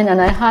Department, and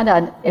I had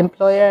an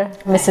employer,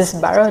 Mrs.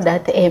 Barrow,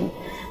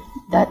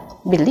 that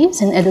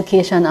believes in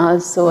education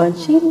also, and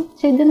she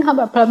didn't have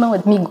a problem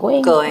with me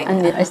going,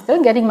 and I'm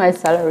still getting my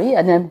salary,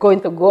 and I'm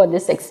going to go on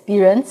this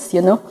experience,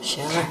 you know,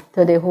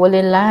 to the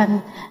Holy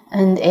Land,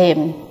 and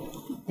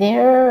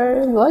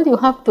there, well, you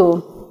have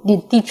to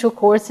teach you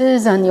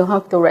courses and you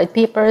have to write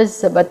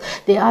papers, but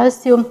they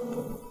asked you,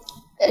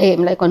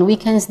 like on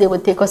weekends, they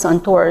would take us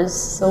on tours.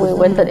 So we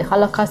went to the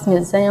Holocaust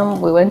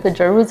Museum, we went to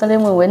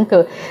Jerusalem, we went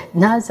to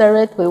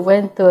Nazareth, we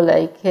went to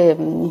like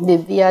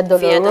the Via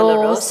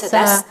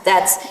Dolorosa.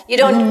 That's you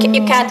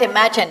can't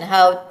imagine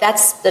how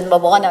that's the number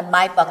one on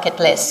my bucket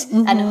list,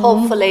 and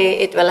hopefully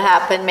it will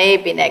happen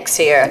maybe next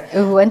year.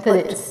 We went to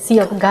the Sea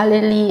of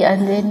Galilee,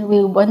 and then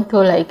we went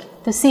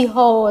to see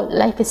how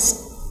life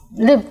is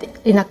lived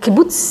in a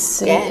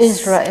kibbutz in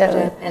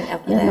Israel,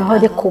 you know, how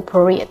they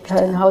cooperate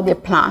and how they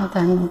plant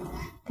and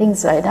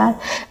things like that.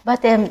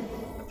 But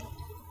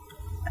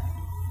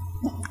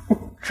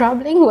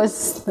traveling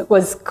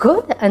was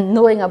good and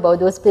knowing about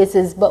those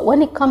places, but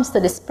when it comes to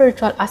the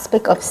spiritual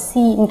aspect of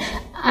seeing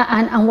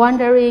and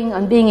wondering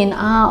and being in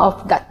awe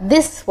of that,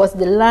 this was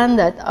the land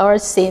that our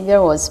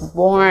Savior was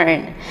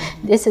born.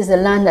 This is the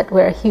land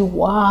where he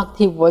walked.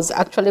 He was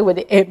actually with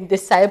the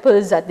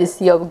disciples at the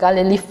Sea of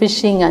Galilee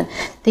fishing and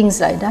things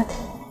like that.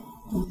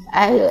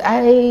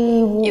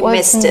 You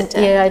missed it.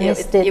 Yeah, I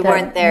missed it. You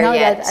weren't there now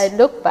yet. Now that I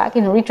look back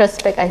in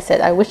retrospect, I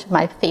said, I wish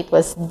my faith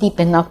was deep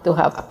enough to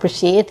have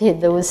appreciated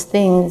those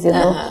things, you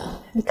know.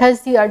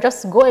 Because you are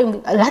just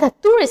going, a lot of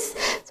tourists,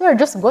 so are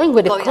just going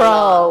with the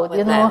crowd,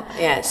 you know.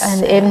 Yes.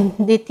 And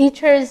the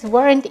teachers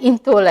weren't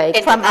into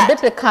from a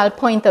biblical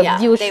point of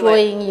view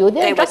showing you.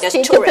 They just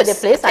take you to the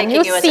place and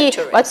you see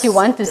what you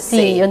want to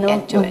see, you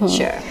know.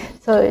 Sure.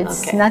 So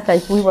it's not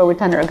like we were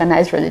with an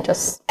organized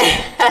religious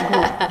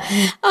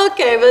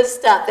Okay, we'll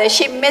stop there.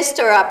 She missed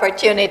her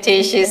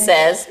opportunity, she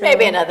says.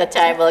 Maybe another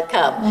time will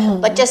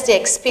come. But just the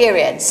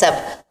experience of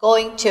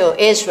going to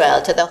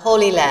Israel, to the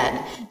Holy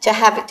Land,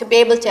 to be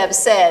able to have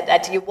said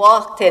that you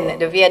walked in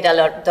the Via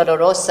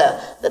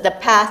Dolorosa, the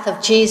path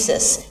of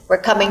Jesus.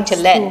 We're coming to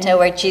Lent,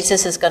 where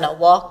Jesus is going to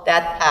walk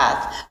that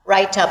path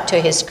right up to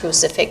his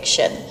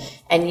crucifixion.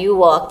 And you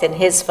walked in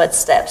his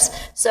footsteps.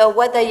 So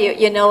whether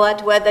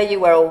whether you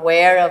were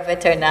aware of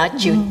it or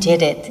not, you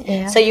did it.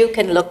 Yeah. So you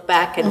can look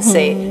back and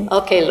say,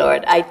 okay,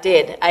 Lord, I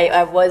did.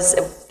 I was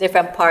in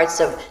different parts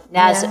of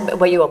Nazareth,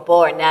 where you were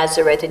born,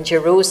 Nazareth and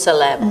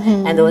Jerusalem,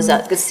 and those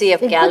the Sea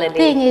of Galilee. The good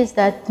thing is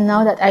that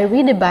now that I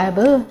read the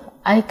Bible,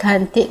 I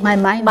can take my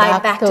mind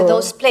back to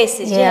those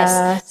places,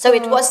 yes. So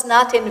it was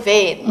not in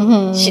vain.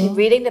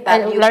 Reading the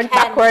Bible, you learned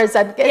backwards,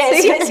 I'm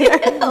guessing.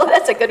 Yes. Oh,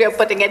 that's a good way of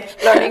putting it,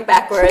 learning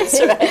backwards,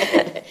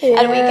 right?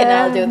 And we can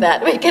all do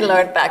that. We can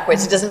learn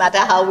backwards. It doesn't matter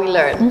how we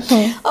learn.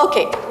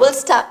 Okay, we'll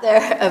stop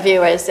there,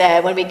 viewers.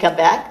 When we come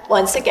back,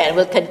 once again,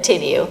 we'll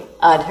continue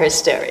on her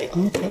story.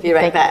 Be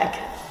right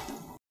back.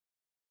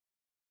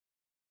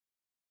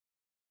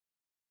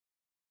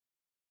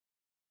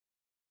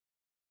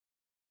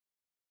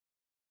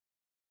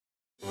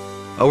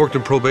 I worked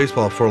in pro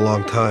baseball for a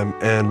long time,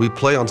 and we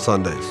play on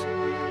Sundays.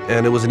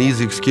 And it was an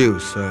easy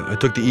excuse. I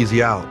took the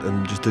easy out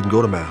and just didn't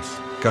go to Mass.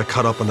 Got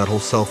caught up in that whole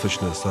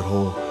selfishness, that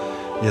whole,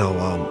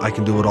 I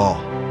can do it all.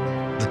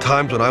 The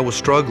times when I was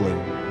struggling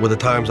were the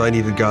times I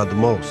needed God the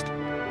most.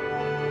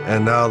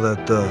 And now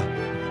that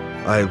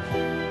I've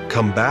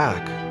come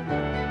back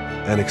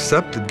and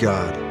accepted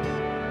God,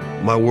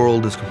 my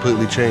world is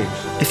completely changed.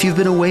 If you've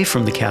been away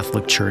from the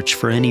Catholic Church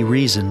for any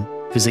reason,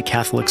 visit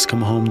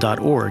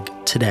CatholicsComeHome.org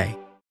today.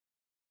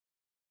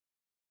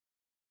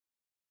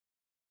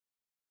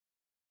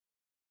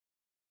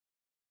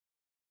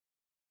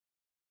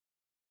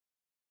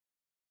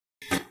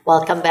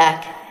 Welcome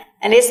back.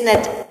 And isn't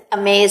it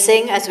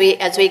amazing as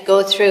we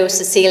go through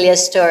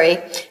Cecilia's story?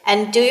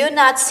 And do you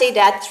not see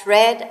that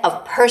thread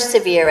of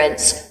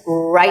perseverance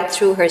right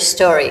through her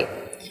story?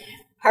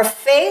 Her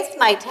faith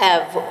might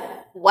have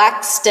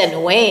waxed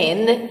and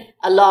waned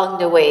along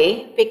the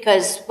way,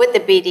 because with the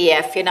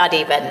BDF, you're not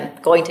even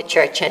going to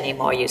church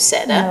anymore, you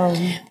said. No.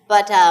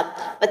 But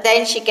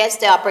then she gets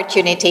the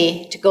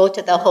opportunity to go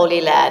to the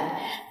Holy Land,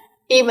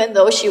 even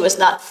though she was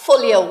not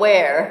fully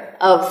aware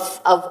of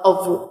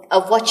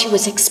what she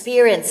was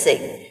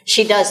experiencing.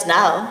 She does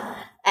now.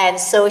 And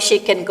so she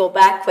can go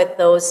back with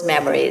those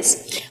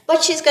memories.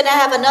 But she's going to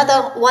have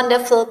another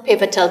wonderful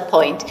pivotal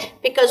point,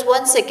 because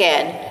once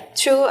again,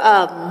 through,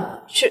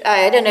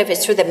 I don't know if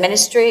it's through the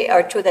ministry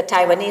or through the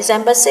Taiwanese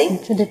embassy.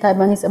 Through the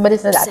Taiwanese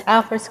embassy that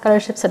offers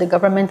scholarships to the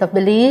government of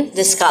Belize.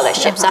 The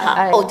scholarships, to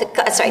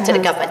the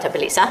government of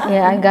Belize.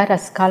 Yeah, I got a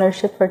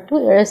scholarship for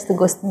 2 years to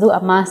go do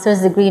a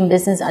master's degree in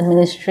business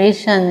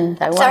administration in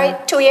Taiwan. Sorry,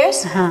 2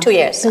 years? 2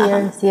 years. 2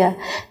 years, yeah.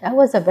 That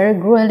was a very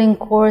grueling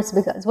course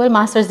because, well,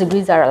 master's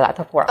degrees are a lot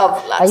of work.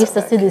 I used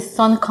to see the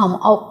sun come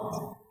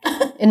up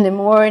in the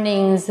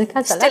mornings.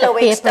 Because Still a lot of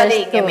awake papers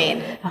studying, you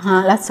mean?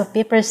 lots of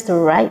papers to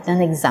write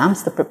and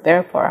exams to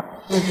prepare for.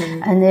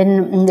 And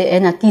then in the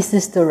end, a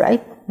thesis to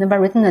write. Never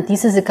written a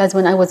thesis because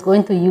when I was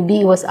going to UB,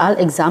 it was all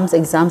exams.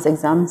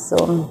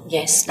 So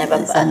yes, never.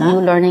 It's a new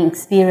learning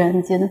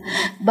experience, you know.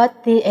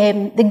 But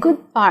the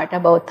good part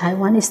about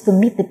Taiwan is to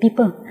meet the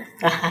people.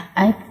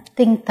 I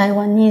think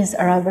Taiwanese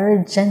are a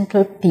very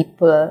gentle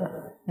people.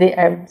 They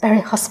are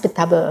very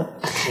hospitable.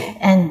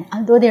 And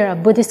although they are a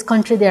Buddhist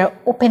country, they are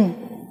open,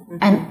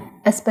 and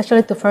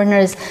especially to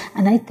foreigners.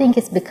 And I think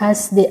it's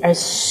because they are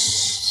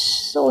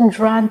so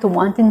drawn to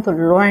wanting to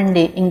learn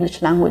the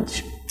English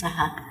language.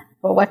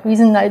 For what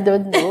reason, I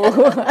don't know.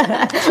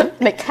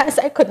 Because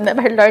I could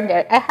never learn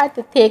that. I had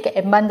to take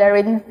a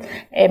Mandarin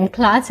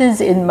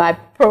classes in my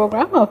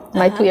program, of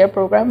my 2-year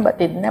program,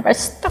 but it never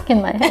stuck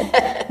in my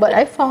head. But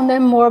I found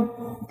them more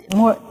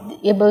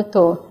able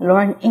to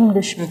learn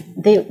English.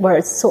 They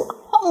were so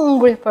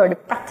hungry for the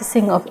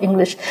practicing of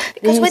English.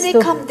 Because when they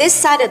come this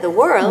side of the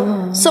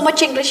world, so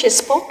much English is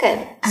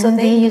spoken. And so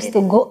they used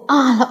to go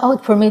all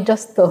out for me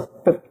just to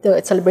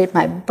celebrate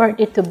my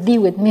birthday, to be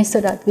with me so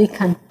that we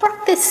can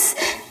practice.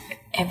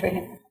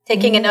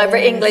 Taking in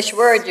every English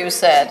word, you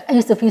said. I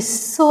used to feel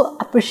so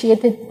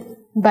appreciated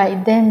by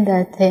them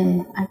that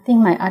I think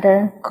my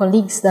other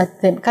colleagues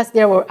because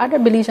there were other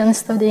Belizeans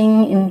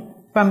studying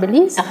from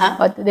Belize,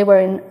 but they were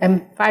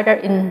in farther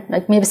in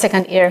like maybe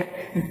second year,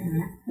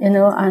 you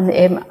know,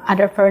 and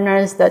other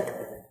foreigners that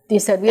they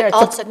said we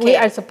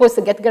are supposed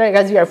to get together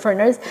because we are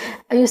foreigners.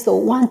 I used to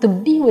want to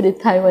be with the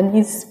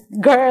Taiwanese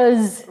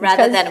girls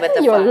rather than with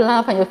the you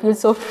laugh and you feel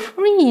so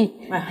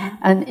free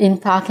and in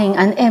talking,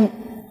 and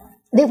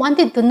they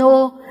wanted to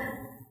know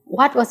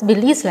what was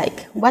Belize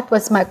like, what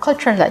was my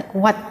culture like,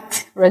 what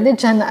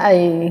religion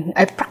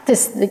I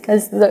practiced,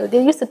 because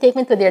they used to take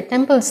me to their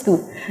temples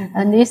too,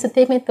 and they used to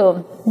take me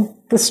to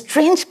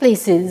strange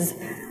places.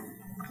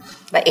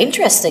 But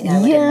interesting, I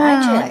would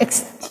imagine.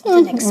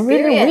 It's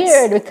really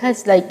weird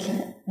because like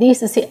they used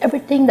to say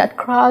everything that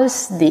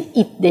crawls, they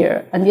eat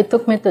there. And they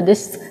took me to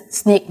this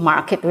snake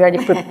market where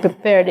they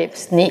prepare the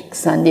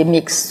snakes and they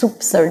make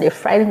soups or they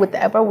fry it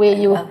whatever way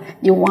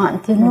you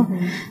want, you know.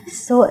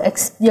 So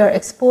you're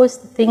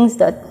exposed to things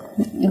that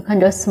you can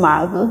just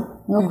marvel.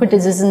 No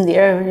criticism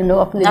there, you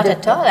know. Not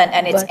at all,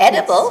 and it's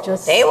edible.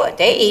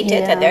 They eat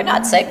it, and they're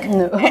not sick.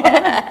 No.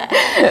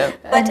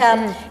 But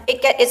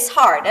it's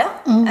hard,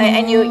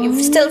 and you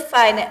still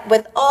find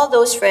with all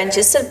those friends,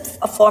 it's still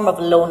a form of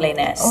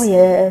loneliness. Oh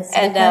yes.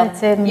 And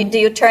do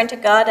you turn to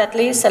God at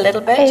least a little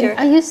bit?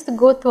 I used to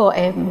go to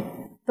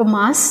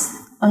mass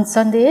on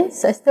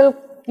Sundays. I still.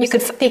 You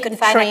could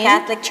find a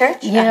Catholic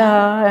church?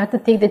 Yeah, I had to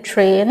take the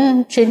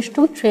train, change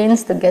 2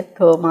 trains to get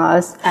to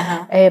mass.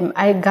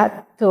 I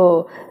got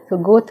to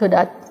go to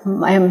that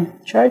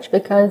church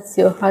because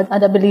you had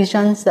other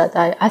Belizeans that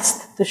I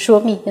asked to show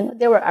me. You know,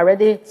 they were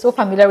already so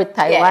familiar with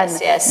Taiwan,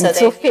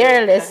 so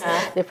fearless.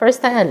 The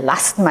first time I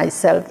lost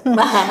myself, and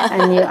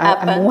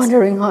I'm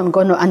wondering how I'm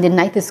going to. And the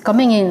night is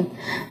coming in,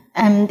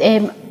 and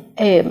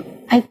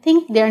I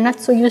think they're not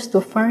so used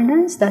to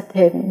foreigners that.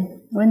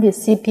 When they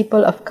see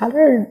people of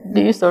color,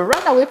 they used to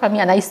run away from me,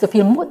 and I used to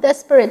feel more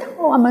desperate.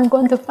 How am I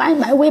going to find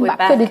my way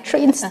back to the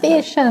train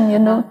station, you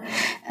know?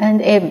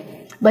 And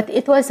but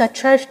it was a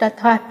church that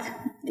taught,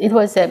 it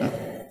was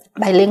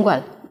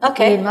bilingual.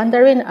 In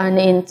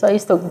Mandarin so I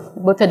used to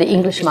go to the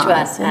English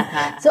mass.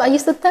 So I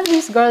used to tell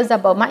these girls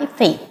about my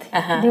faith.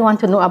 They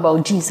want to know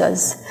about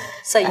Jesus.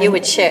 So you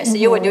would share. So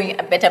you were doing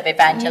a bit of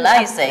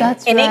evangelizing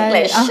in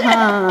English.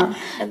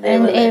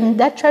 And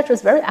that church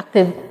was very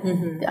active,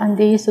 and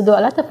they used to do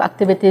a lot of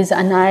activities.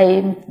 And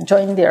I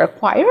joined their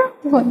choir,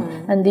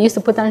 and they used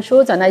to put on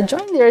shows, and I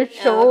joined their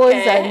shows.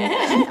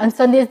 And on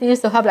Sundays they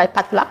used to have like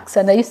potlucks,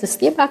 and I used to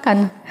stay back,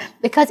 and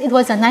because it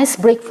was a nice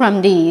break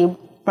from the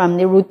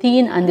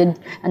routine and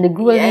the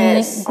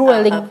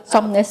grueling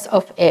someness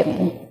of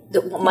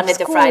the Monday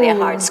to Friday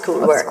hard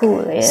school work.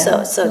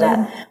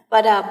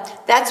 But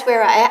that's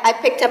where I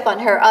picked up on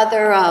her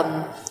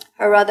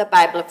other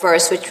Bible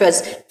verse, which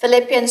was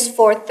Philippians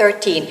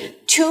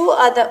 4:13. 2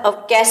 other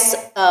of guests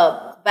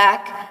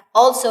back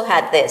also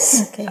had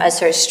this as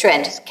her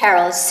strength.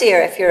 Carol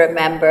Sear, if you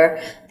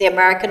remember, the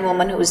American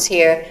woman who's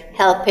here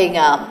helping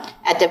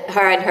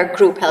her and her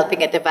group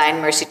helping at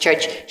Divine Mercy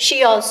Church,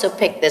 she also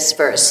picked this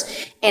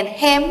verse. In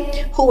him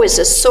who is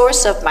the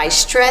source of my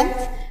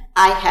strength,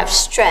 I have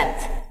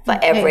strength for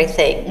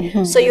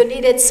everything. So you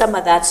needed some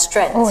of that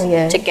strength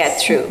to get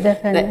through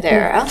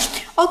there.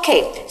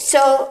 Okay,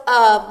 so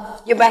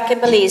you're back in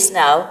Belize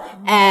now,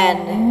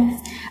 and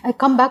I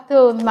come back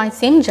to my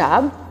same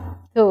job,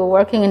 to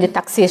working in the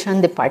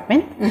taxation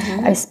department.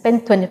 I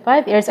spent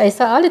 25 years. I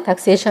saw all the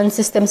taxation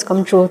systems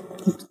come through: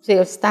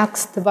 sales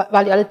tax, the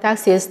value-added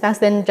tax, sales tax,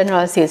 then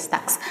general sales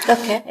tax.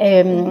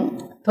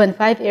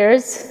 25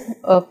 years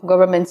of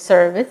government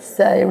service.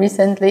 I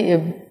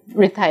recently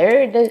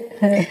retired.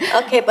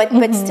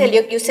 But still,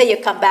 you say you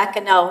come back,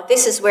 and now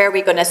this is where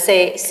we're going to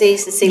see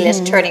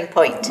Cecilia's turning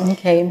point.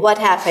 What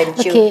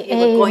happened? You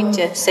were going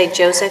to St.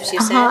 Joseph's,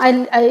 you said?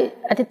 I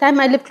at the time,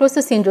 I lived close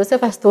to St.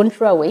 Joseph, a stone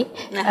throw away.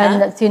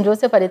 And St.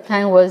 Joseph at the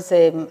time was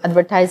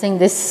advertising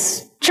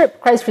this trip,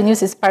 Christ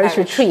Renews His Parish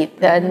Retreat.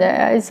 And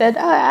I said,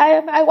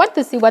 I want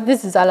to see what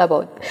this is all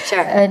about.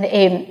 Sure. And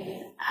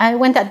I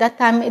went at that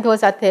time, it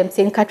was at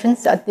St.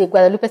 Catherine's at the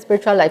Guadalupe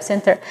Spiritual Life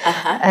Center.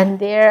 And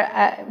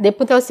there, they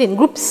put us in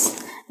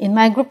groups. In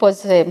my group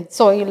was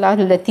Zoila,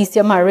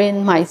 Leticia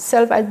Marin,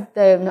 myself, and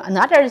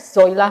another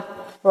Zoila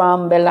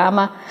from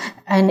Belama.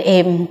 And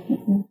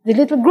the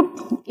little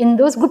group, in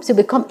those groups you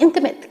become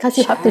intimate because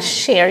you have to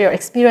share your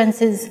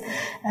experiences.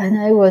 And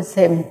I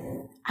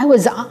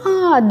was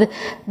odd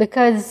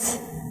because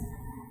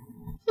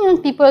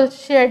people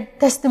shared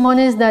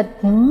testimonies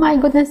that, my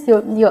goodness,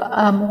 you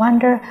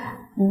wonder,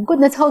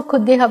 goodness, how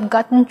could they have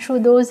gotten through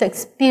those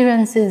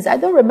experiences? I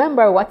don't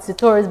remember what's the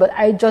stories, but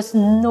I just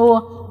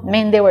know,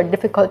 man, they were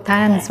difficult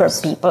times for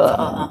people,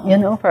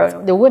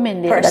 for the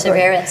women there.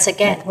 Perseverance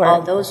again,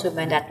 all those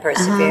women that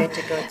persevered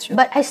to go through.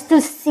 But I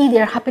still see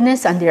their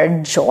happiness and their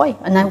joy,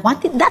 and I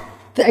wanted that.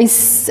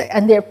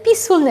 And their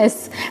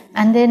peacefulness,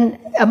 and then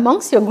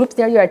amongst your groups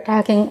there,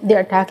 they're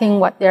attacking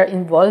what they're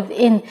involved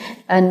in.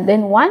 And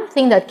then one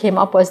thing that came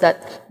up was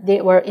that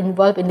they were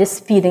involved in this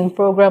feeding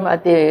program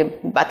at the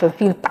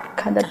Battlefield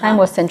Park. At the time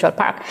was Central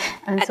Park,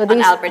 and so on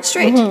Albert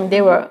Street.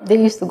 They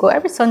used to go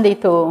every Sunday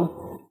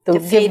to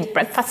give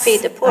breakfast,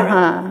 feed the poor.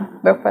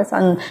 Breakfast,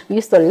 and we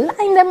used to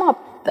line them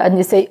up. And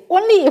you say,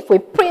 only if we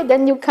pray,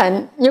 then you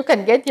can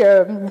get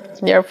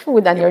your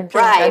food and your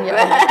drink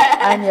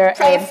and your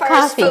pray first,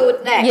 coffee. Food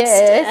next.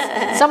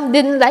 Yes, some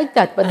didn't like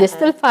that, but they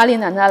still fall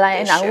in a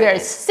line. And we are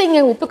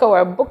singing. We took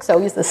our books, so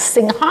we used to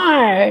sing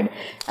hard.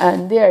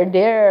 And they're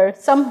there.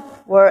 Some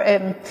were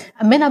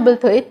amenable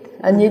to it,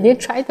 and they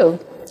tried to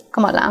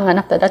come along. And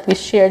after that, we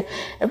shared.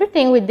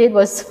 Everything we did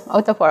was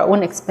out of our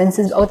own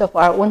expenses, out of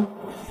our own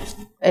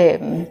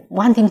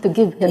wanting to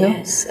give,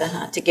 Yes,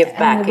 to give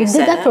back. And we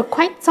did that for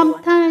quite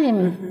some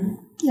time,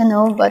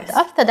 But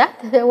after that,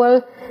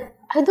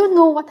 I don't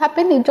know what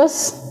happened. It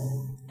just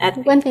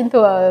went into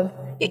a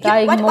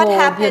dying mode. What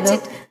happens?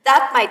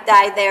 That might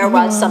die there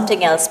while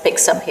something else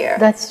picks up here.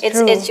 That's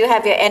true. It's you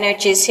have your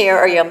energies here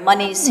or your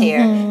monies here,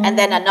 and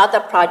then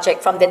another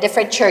project from the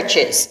different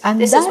churches. And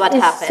this is what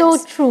happens. So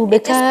true,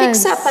 because it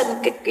just picks up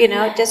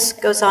and just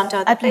goes on to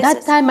other places. At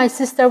that time, my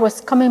sister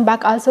was coming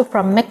back also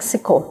from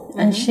Mexico,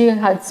 and she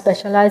had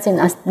specialized in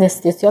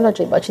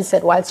anesthesiology. But she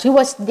said while she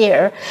was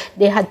there,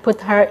 they had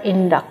put her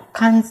in the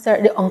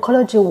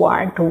oncology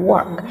ward to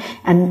work,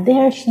 and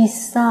there she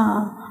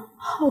saw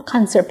how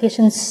cancer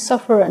patients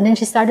suffer, and then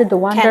she started to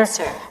wonder,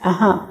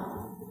 how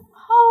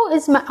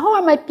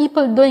are my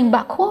people doing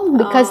back home,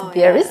 because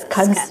there is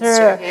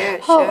cancer here,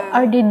 how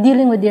are they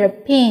dealing with their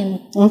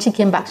pain? And she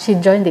came back, she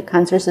joined the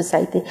Cancer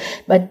Society,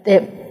 but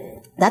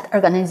that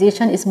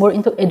organization is more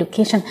into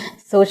education.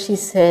 So she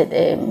said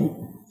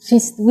she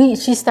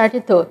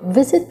started to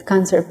visit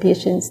cancer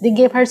patients. They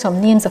gave her some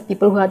names of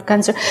people who had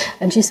cancer,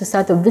 and she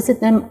started to visit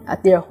them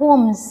at their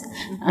homes.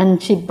 And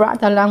she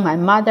brought along my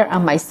mother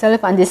and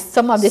myself and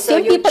some of the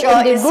same people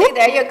in the group. See,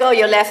 there you go.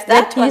 You left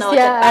that one out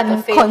at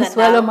Battlefield, and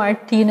Consuelo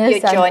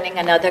Martinez. You're joining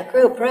another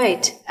group,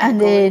 right? And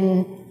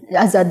then,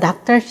 as a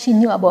doctor, she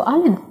knew about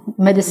all the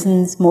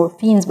medicines,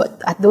 morphines,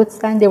 but at those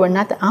times they were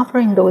not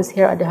offering those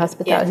here at the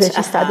hospital. So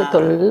she started to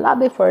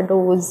lobby for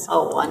those.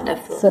 Oh,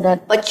 wonderful!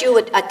 But you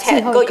would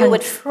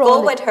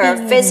go with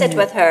her, visit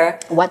with her.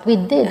 What we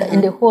did in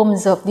the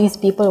homes of these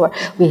people were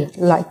we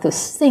like to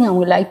sing and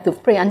we like to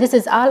pray, and this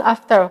is all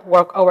after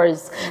work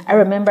hours. I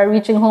remember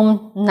reaching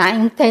home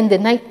 9, 10 the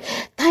night,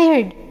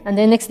 tired, and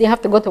the next day you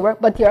have to go to work,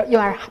 but you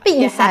are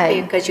happy inside. You're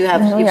happy because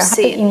you've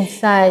seen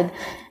inside.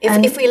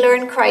 If we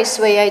learn Christ's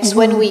way, it's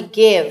when we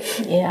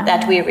give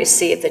that we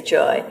receive the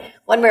joy.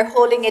 When we're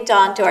holding it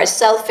on to our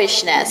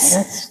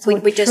selfishness, we're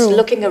just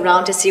looking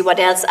around to see what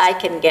else I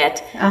can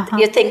get.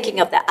 You're thinking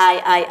of the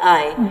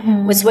I.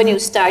 Was when you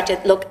start to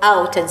look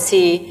out and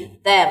see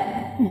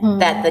them,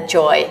 that the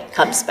joy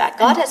comes back.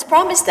 God has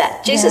promised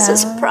that. Jesus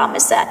has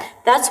promised that.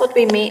 That's what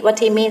we mean. What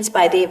He means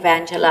by the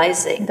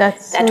evangelizing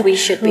that we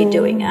should be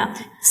doing,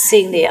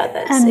 seeing the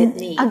others in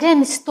need.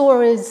 Again,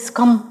 stories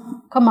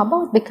come come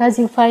about because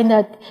you find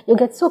that you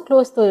get so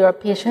close to your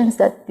patients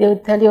that they'll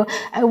tell you,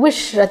 I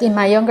wish that in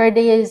my younger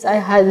days I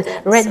had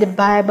read the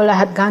Bible, I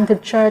had gone to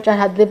church, I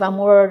had lived a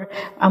more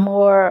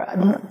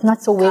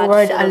not so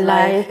wayward a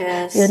life,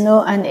 yes. you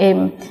know,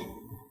 and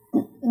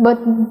but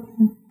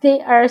they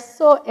are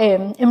so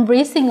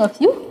embracing of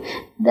you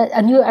that,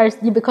 and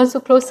you become so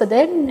close to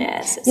them.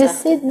 Yes, you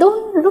say,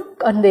 don't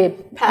look on the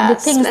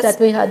things that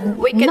we had.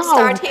 We can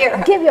start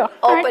here. Give your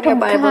heart Open your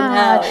Bible God,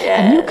 now. Yes.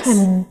 and you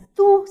can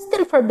do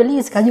still for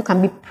beliefs, because you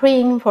can be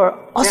praying for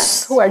us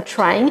Yes. who are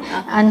trying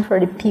and for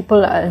the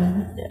people,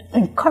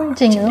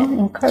 encouraging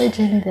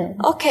them.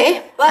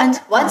 Okay,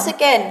 but once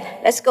again,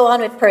 let's go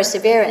on with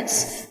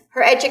perseverance.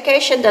 Her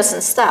education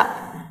doesn't stop.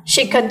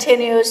 She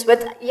continues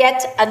with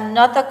yet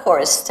another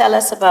course. Tell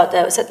us about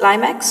that. Was it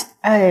Limex?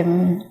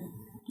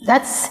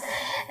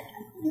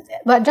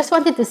 But I just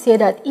wanted to say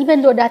that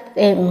even though that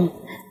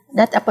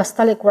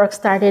apostolic work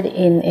started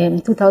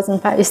in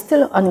 2005, it's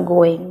still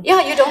ongoing.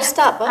 Yeah, you don't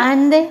stop. Huh?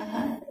 And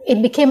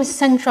it became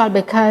central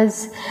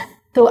because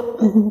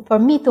for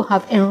me to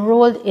have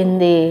enrolled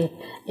in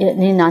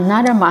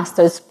another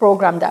master's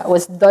program that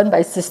was done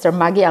by Sister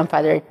Maggie and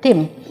Father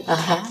Tim,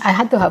 I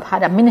had to have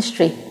had a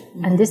ministry.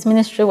 And this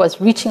ministry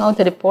was reaching out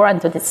to the poor and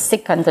to the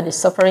sick and to the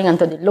suffering and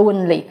to the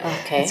lonely.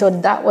 Okay. So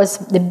that was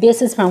the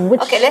basis from which...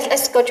 Okay,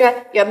 let's go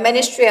to your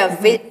ministry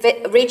of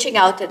reaching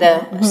out to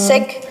the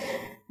sick,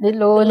 the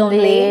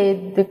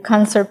lonely, the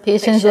cancer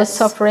patients, those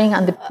suffering,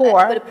 and the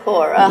poor. The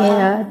poor.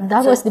 Yeah,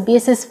 that was the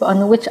basis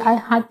on which I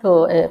had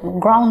to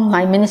ground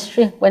my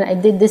ministry when I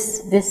did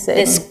this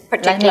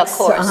particular Limex,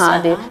 course.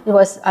 It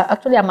was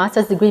actually a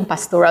master's degree in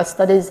pastoral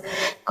studies,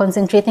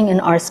 concentrating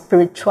in our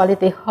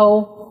spirituality,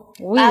 how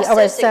we Master's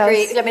ourselves...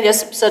 degree, let me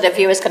just, so the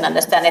viewers can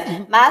understand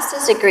it.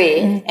 Master's degree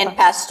in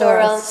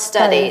pastoral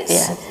studies.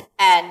 Yes.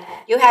 And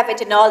you have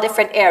it in all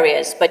different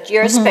areas, but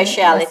your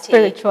speciality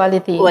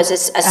spirituality was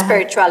a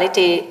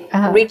spirituality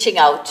reaching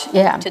out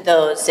to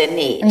those in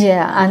need.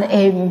 Yeah,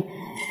 and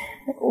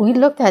we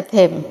looked at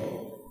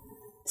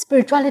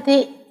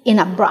spirituality in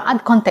a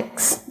broad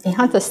context. It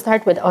had to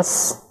start with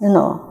us,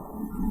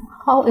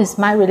 how is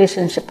my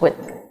relationship with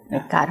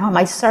God? How am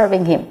I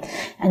serving Him?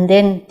 And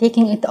then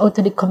taking it out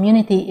to the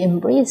community,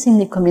 embracing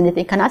the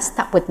community, cannot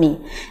stop with me.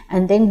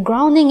 And then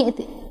grounding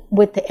it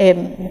with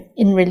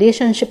in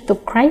relationship to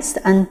Christ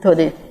and to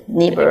the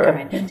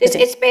neighbor.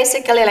 It's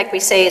basically like we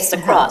say, it's the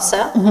cross.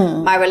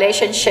 My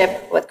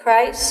relationship with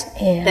Christ,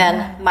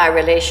 then my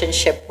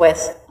relationship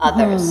with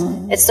others.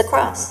 It's the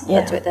cross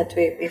that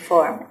we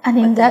form. And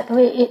in that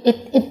way,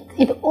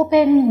 it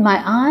opened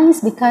my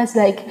eyes, because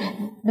like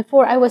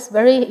before I was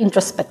very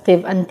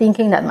introspective and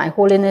thinking that my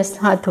holiness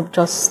had to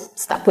just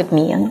stop with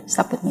me.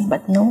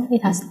 But no,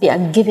 it has to be a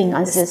giving,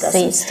 as you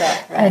say.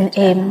 Stop, right?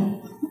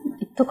 And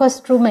it took us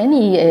through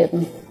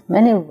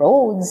many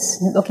roads,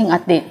 looking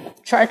at the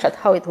church, at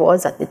how it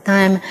was at the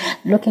time,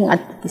 looking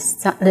at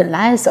the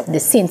lives of the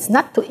saints,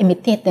 not to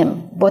imitate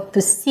them, but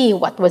to see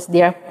what was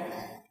their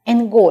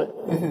end goal.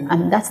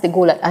 And that's the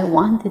goal that I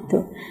wanted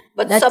to.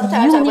 But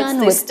sometimes I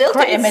would still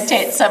to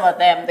imitate some of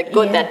them, the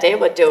good that they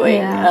were doing.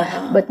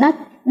 Yeah. But not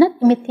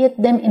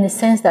imitate them in the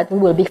sense that we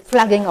will be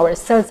flagging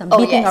ourselves and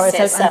beating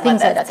ourselves and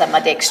things like that. Some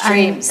of the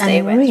extremes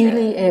and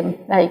really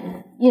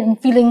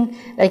feeling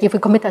like if we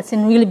commit a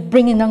sin, really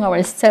bringing down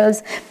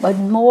ourselves, but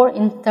more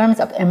in terms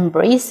of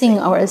embracing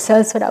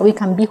ourselves so that we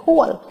can be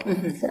whole,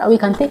 so that we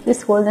can take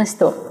this wholeness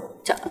to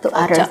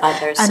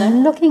others.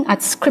 And looking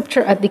at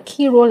Scripture, at the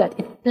key role that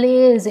it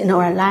plays in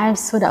our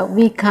lives, so that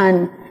we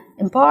can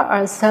empower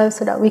ourselves,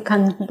 so that we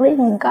can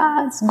bring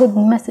God's good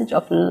message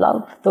of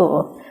love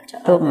to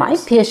my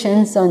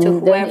patients, and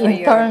then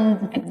in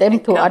turn them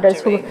to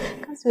others,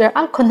 because we are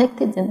all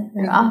connected.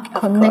 We are all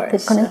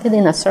connected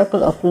in a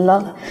circle of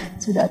love,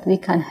 so that we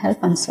can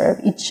help and serve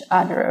each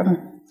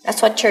other.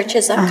 That's what church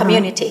is, a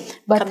community.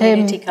 But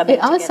community coming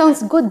it all together.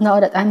 sounds good now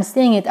that I'm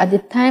saying it. At the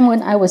time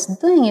when I was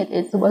doing it,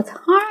 it was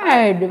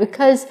hard,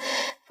 because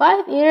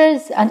 5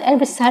 years and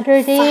every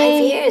Saturday.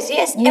 5 years,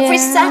 yes. Yeah. Every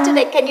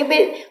Saturday. Can you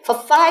be for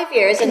 5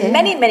 years? And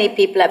many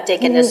people have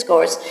taken this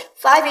course.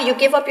 5 years, you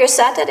give up your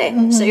Saturday.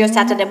 So your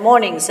Saturday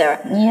mornings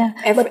are. Yeah.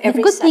 But the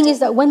good thing is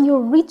that when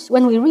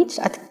we reached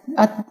at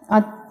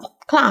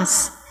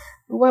class,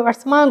 we were a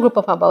small group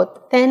of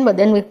about 10, but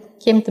then we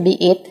came to be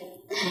 8.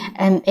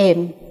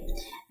 And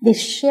the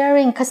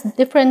sharing, because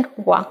different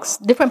walks,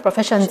 different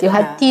professions. You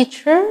had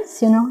teachers,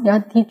 you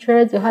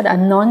had a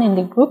nun in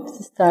the group,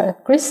 Sister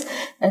Chris,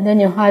 and then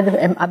you had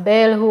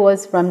Abel, who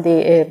was from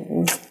the,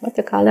 what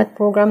you call that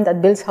program that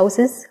builds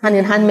houses,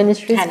 hand-in-hand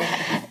ministries.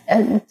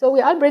 And so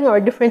we all bring our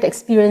different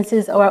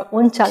experiences, our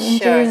own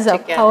challenges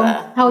of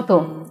how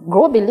to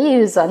grow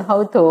beliefs and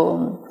how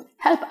to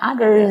help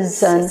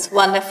others. It's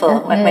wonderful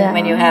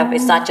when you have,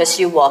 it's not just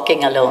you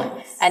walking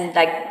alone. And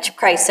like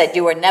Christ said,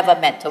 you were never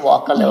meant to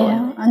walk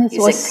alone. Yeah, and it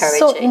was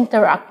so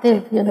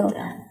interactive,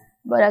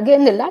 But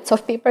again, there are lots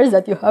of papers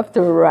that you have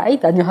to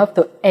write and you have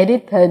to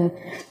edit. And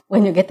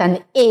when you get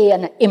an A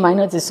and an A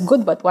minus is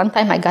good, but one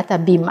time I got a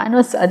B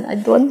minus and I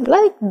don't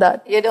like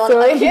that. You don't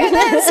like it?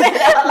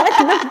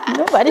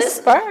 Nobody's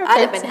perfect.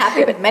 I'd have been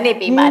happy with many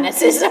B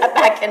minuses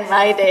back in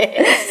my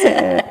days.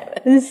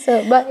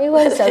 But it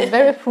was a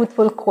very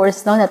fruitful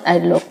course now that I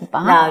look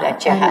back. Now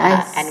that you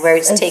have, and where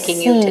it's taking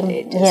you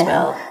today as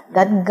well.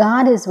 That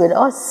God is with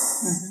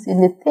us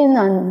in the thin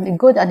and the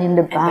good and in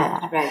the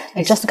bad. Right.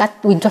 We just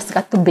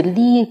got to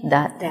believe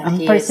that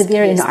and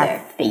persevere in our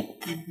faith.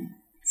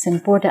 It's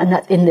important, and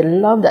that in the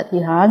love that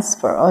He has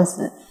for us.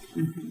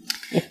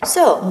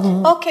 So,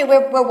 okay,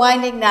 we're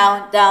winding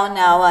down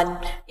now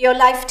on your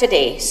life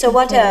today. So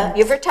what,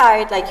 you've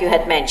retired like you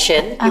had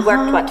mentioned. You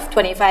worked, what,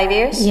 25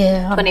 years?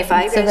 Yeah.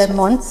 25 years? 7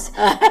 months.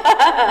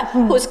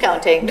 Who's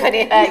counting?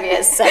 25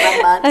 years,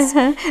 7 months.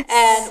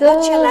 And So,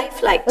 what's your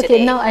life like today?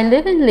 Okay, now I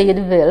live in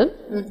Ladyville.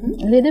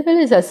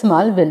 Ladyville is a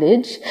small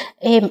village.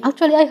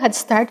 Actually, I had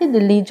started the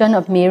Legion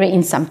of Mary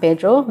in San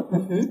Pedro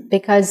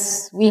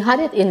because we had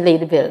it in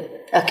Ladyville.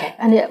 Okay.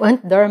 And it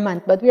went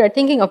dormant, but we are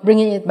thinking of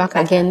bringing it back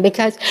again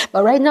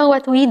but right now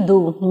what we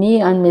do,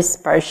 me and Miss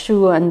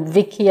Parshu and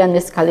Vicky and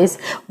Miss Callis,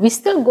 we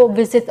still go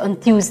visit on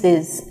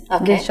Tuesdays.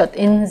 Okay. The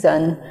shut-ins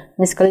and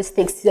Miss Callis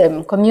takes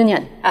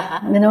communion,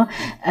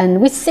 and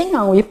we sing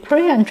and we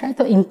pray and try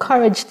to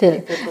encourage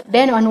still.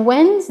 Then on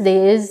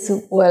Wednesdays,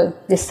 well,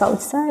 the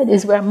south side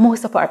is where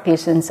most of our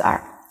patients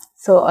are.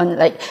 So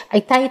I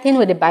tie it in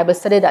with the Bible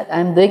study that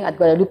I'm doing at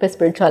Guadalupe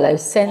Spiritual Life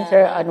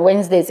Center on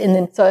Wednesdays.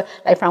 So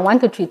from 1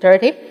 to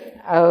 3:30,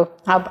 I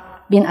have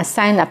been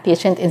assigned a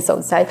patient in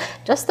Southside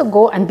just to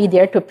go and be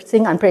there to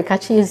sing and pray.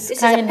 This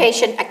is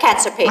a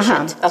cancer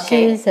patient.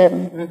 Okay. She's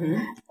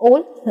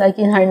old, like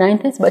in her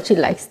 90s, but she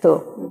likes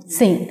to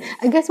sing.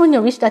 I guess when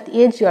you reach that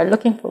age, you are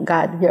looking for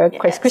God. You're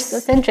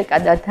Christocentric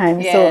at that time.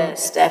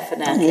 Yes,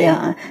 definitely.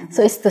 Yeah.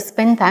 So it's to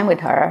spend time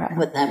with her.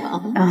 With them.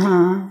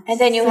 And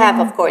then you have,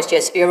 of course,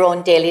 just your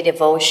own daily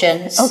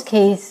devotions.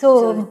 Okay,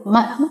 so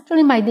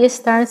my day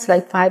starts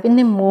like 5 in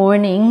the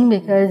morning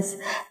because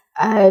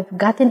I've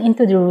gotten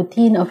into the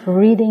routine of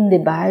reading the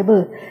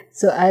Bible.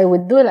 So I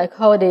would do like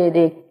how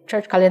the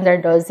church calendar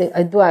does.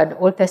 I do an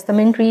Old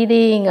Testament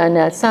reading and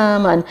a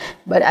Psalm,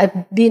 but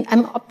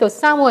I'm up to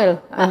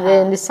Samuel, and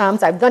then the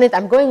Psalms, I've done it.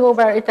 I'm going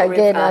over it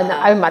again, and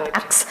I'm at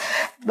Acts.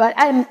 But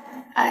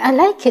I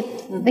like it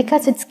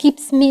because it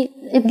gives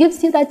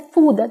you that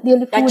food, that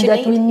daily food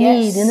that we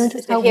need. Yes.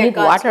 Just how we need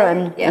water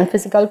and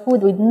physical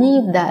food, we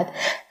need that.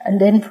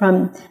 And then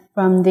from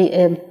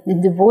the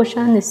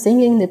devotion, the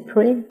singing, the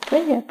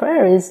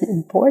prayer is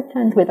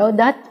important. Without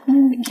that,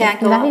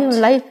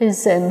 life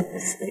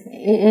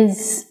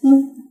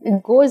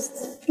it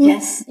goes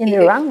in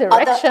the wrong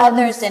direction.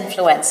 Others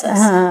influence us.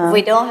 If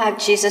we don't have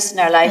Jesus in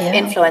our life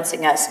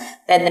influencing us,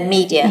 then the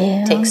media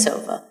takes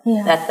over.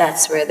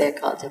 That's where they're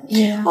called to.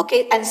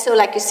 Okay, and so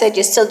like you said,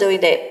 you're still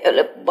doing the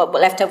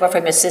leftover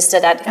from your sister,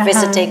 that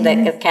visiting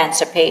the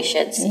cancer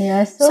patients.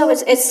 Yeah, so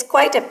it's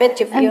quite a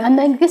bit. And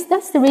I guess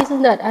that's the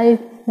reason that I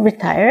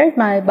retired.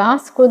 My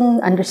boss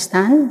couldn't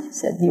understand. She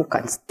said, "You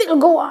can still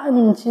go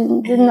on." She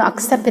didn't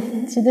accept it.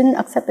 She didn't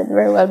accept it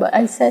very well. But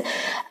I said,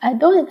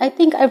 I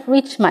think I've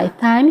reached my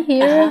time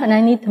here, and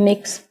I need to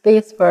make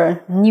space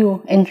for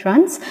new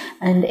entrants.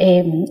 And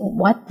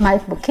what my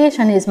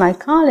vocation is, my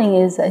calling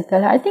is, I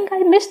tell her, I think I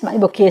missed my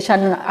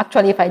vocation.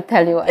 Actually, if I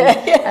tell you,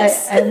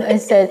 I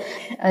said,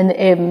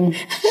 and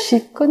she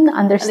couldn't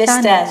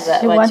understand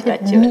that. She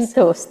wanted me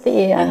to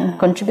stay and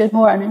contribute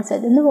more. And I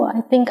said, no,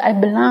 I think I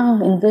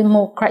belong in doing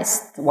more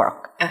Christ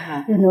work.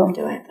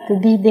 To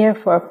be there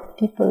for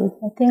people.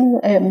 I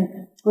think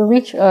we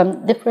reach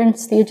different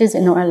stages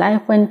in our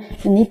life when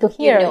you need to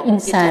hear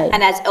inside.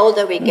 And as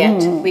older we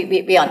get,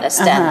 we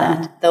understand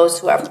that. Those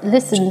who are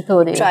listen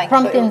to the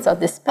promptings of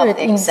the Spirit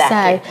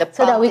inside,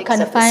 so that we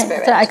can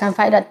I can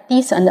find that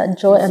peace and that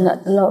joy and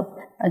that love.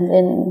 And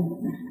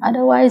then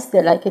otherwise,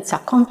 it's a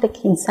conflict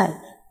inside.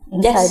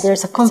 Yes,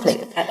 there's a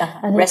conflict,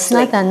 and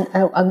wrestling. It's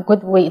not a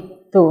good way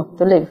to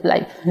live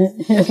life.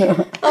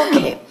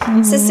 Okay,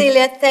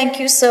 Cecilia, thank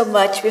you so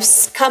much. We've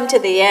come to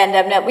the end.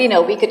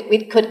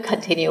 We could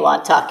continue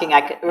on talking.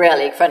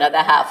 Really for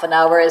another half an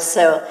hour or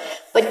so.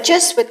 But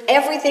just with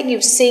everything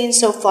you've seen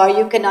so far,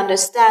 you can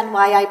understand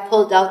why I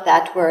pulled out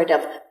that word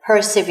of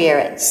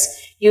perseverance.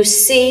 You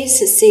see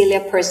Cecilia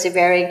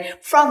persevering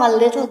from a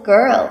little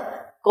girl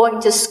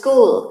going to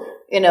school.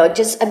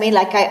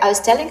 I was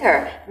telling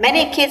her,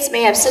 many kids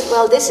may have said,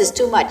 well, this is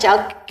too much.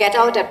 I'll get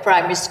out at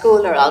primary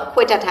school, or I'll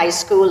quit at high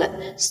school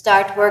and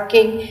start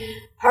working.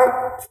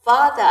 Her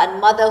father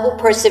and mother, who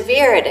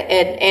persevered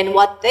in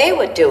what they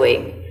were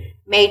doing,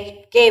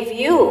 gave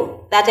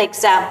you that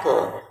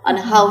example on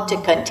how to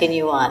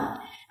continue on.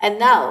 And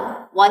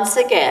now, once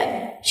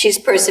again, she's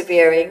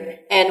persevering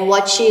in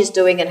what she's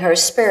doing in her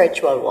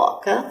spiritual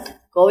walk,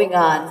 going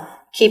on.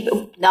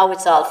 Now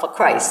it's all for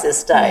Christ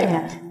this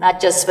time, not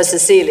just for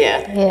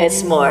Cecilia.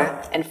 It's more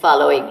in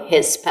following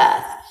his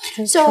path.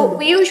 So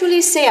we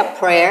usually say a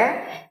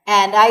prayer,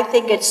 and I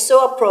think it's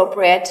so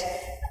appropriate.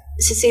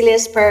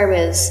 Cecilia's prayer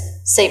is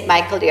Saint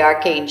Michael the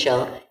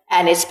Archangel,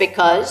 and it's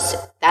because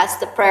that's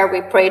the prayer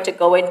we pray to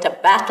go into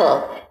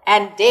battle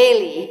and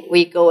daily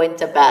we go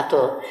into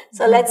battle.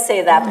 So let's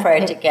say that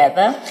prayer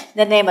together. In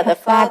the name of the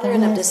Father,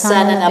 and of the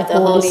Son, and of the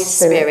Holy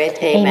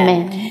Spirit.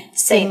 Amen.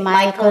 Saint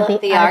Michael,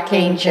 the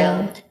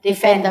Archangel,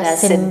 defend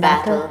us in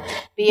battle.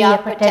 Be our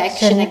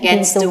protection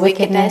against the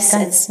wickedness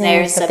and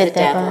snares of the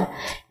devil.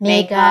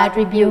 May God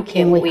rebuke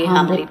him, we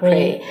humbly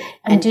pray.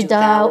 And do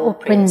thou, O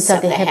Prince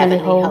of the heavenly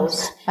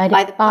host,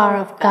 by the power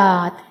of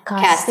God,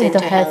 cast into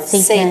hell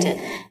Satan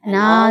and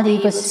all the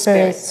evil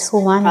spirits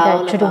who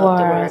wander through the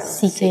world,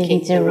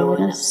 seeking the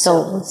ruin of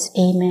souls.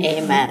 Amen.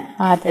 Amen.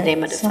 Father, in the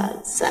name of the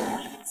Father, Son,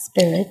 and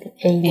Spirit.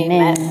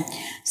 Amen.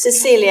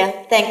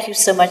 Cecilia, thank you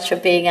so much for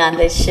being on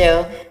this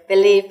show.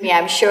 Believe me,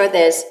 I'm sure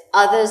there's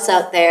others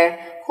out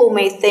there who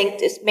may think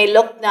this, may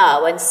look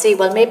now and see,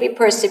 well, maybe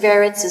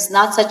perseverance is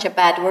not such a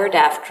bad word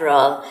after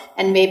all,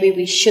 and maybe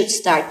we should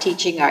start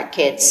teaching our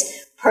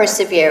kids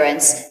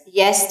perseverance.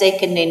 Yes, they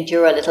can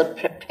endure a little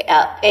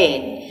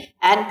pain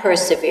and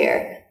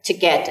persevere to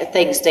get the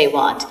things they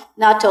want,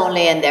 not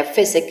only in their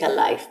physical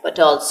life, but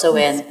also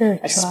in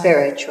a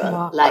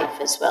spiritual life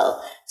as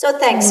well. So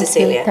thanks,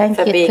 Cecilia,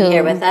 for being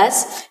here with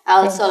us. I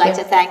also like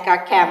to thank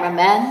our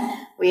cameraman.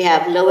 We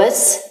have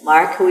Louis,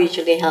 Mark, who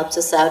usually helps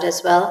us out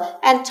as well,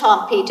 and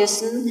Tom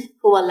Peterson,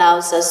 who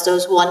allows us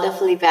those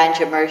wonderful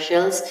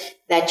evangelicals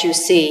that you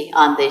see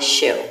on this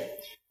show.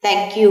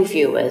 Thank you,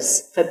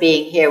 viewers, for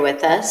being here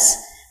with us.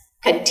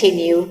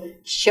 Continue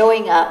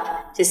showing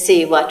up to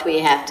see what we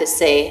have to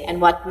say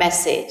and what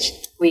message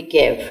we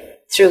give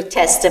through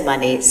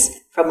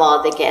testimonies from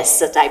all the guests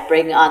that I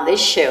bring on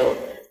this show.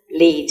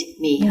 Lead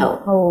me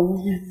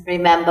home.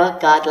 Remember,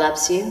 God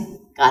loves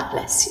you. God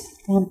bless you.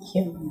 Thank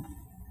you.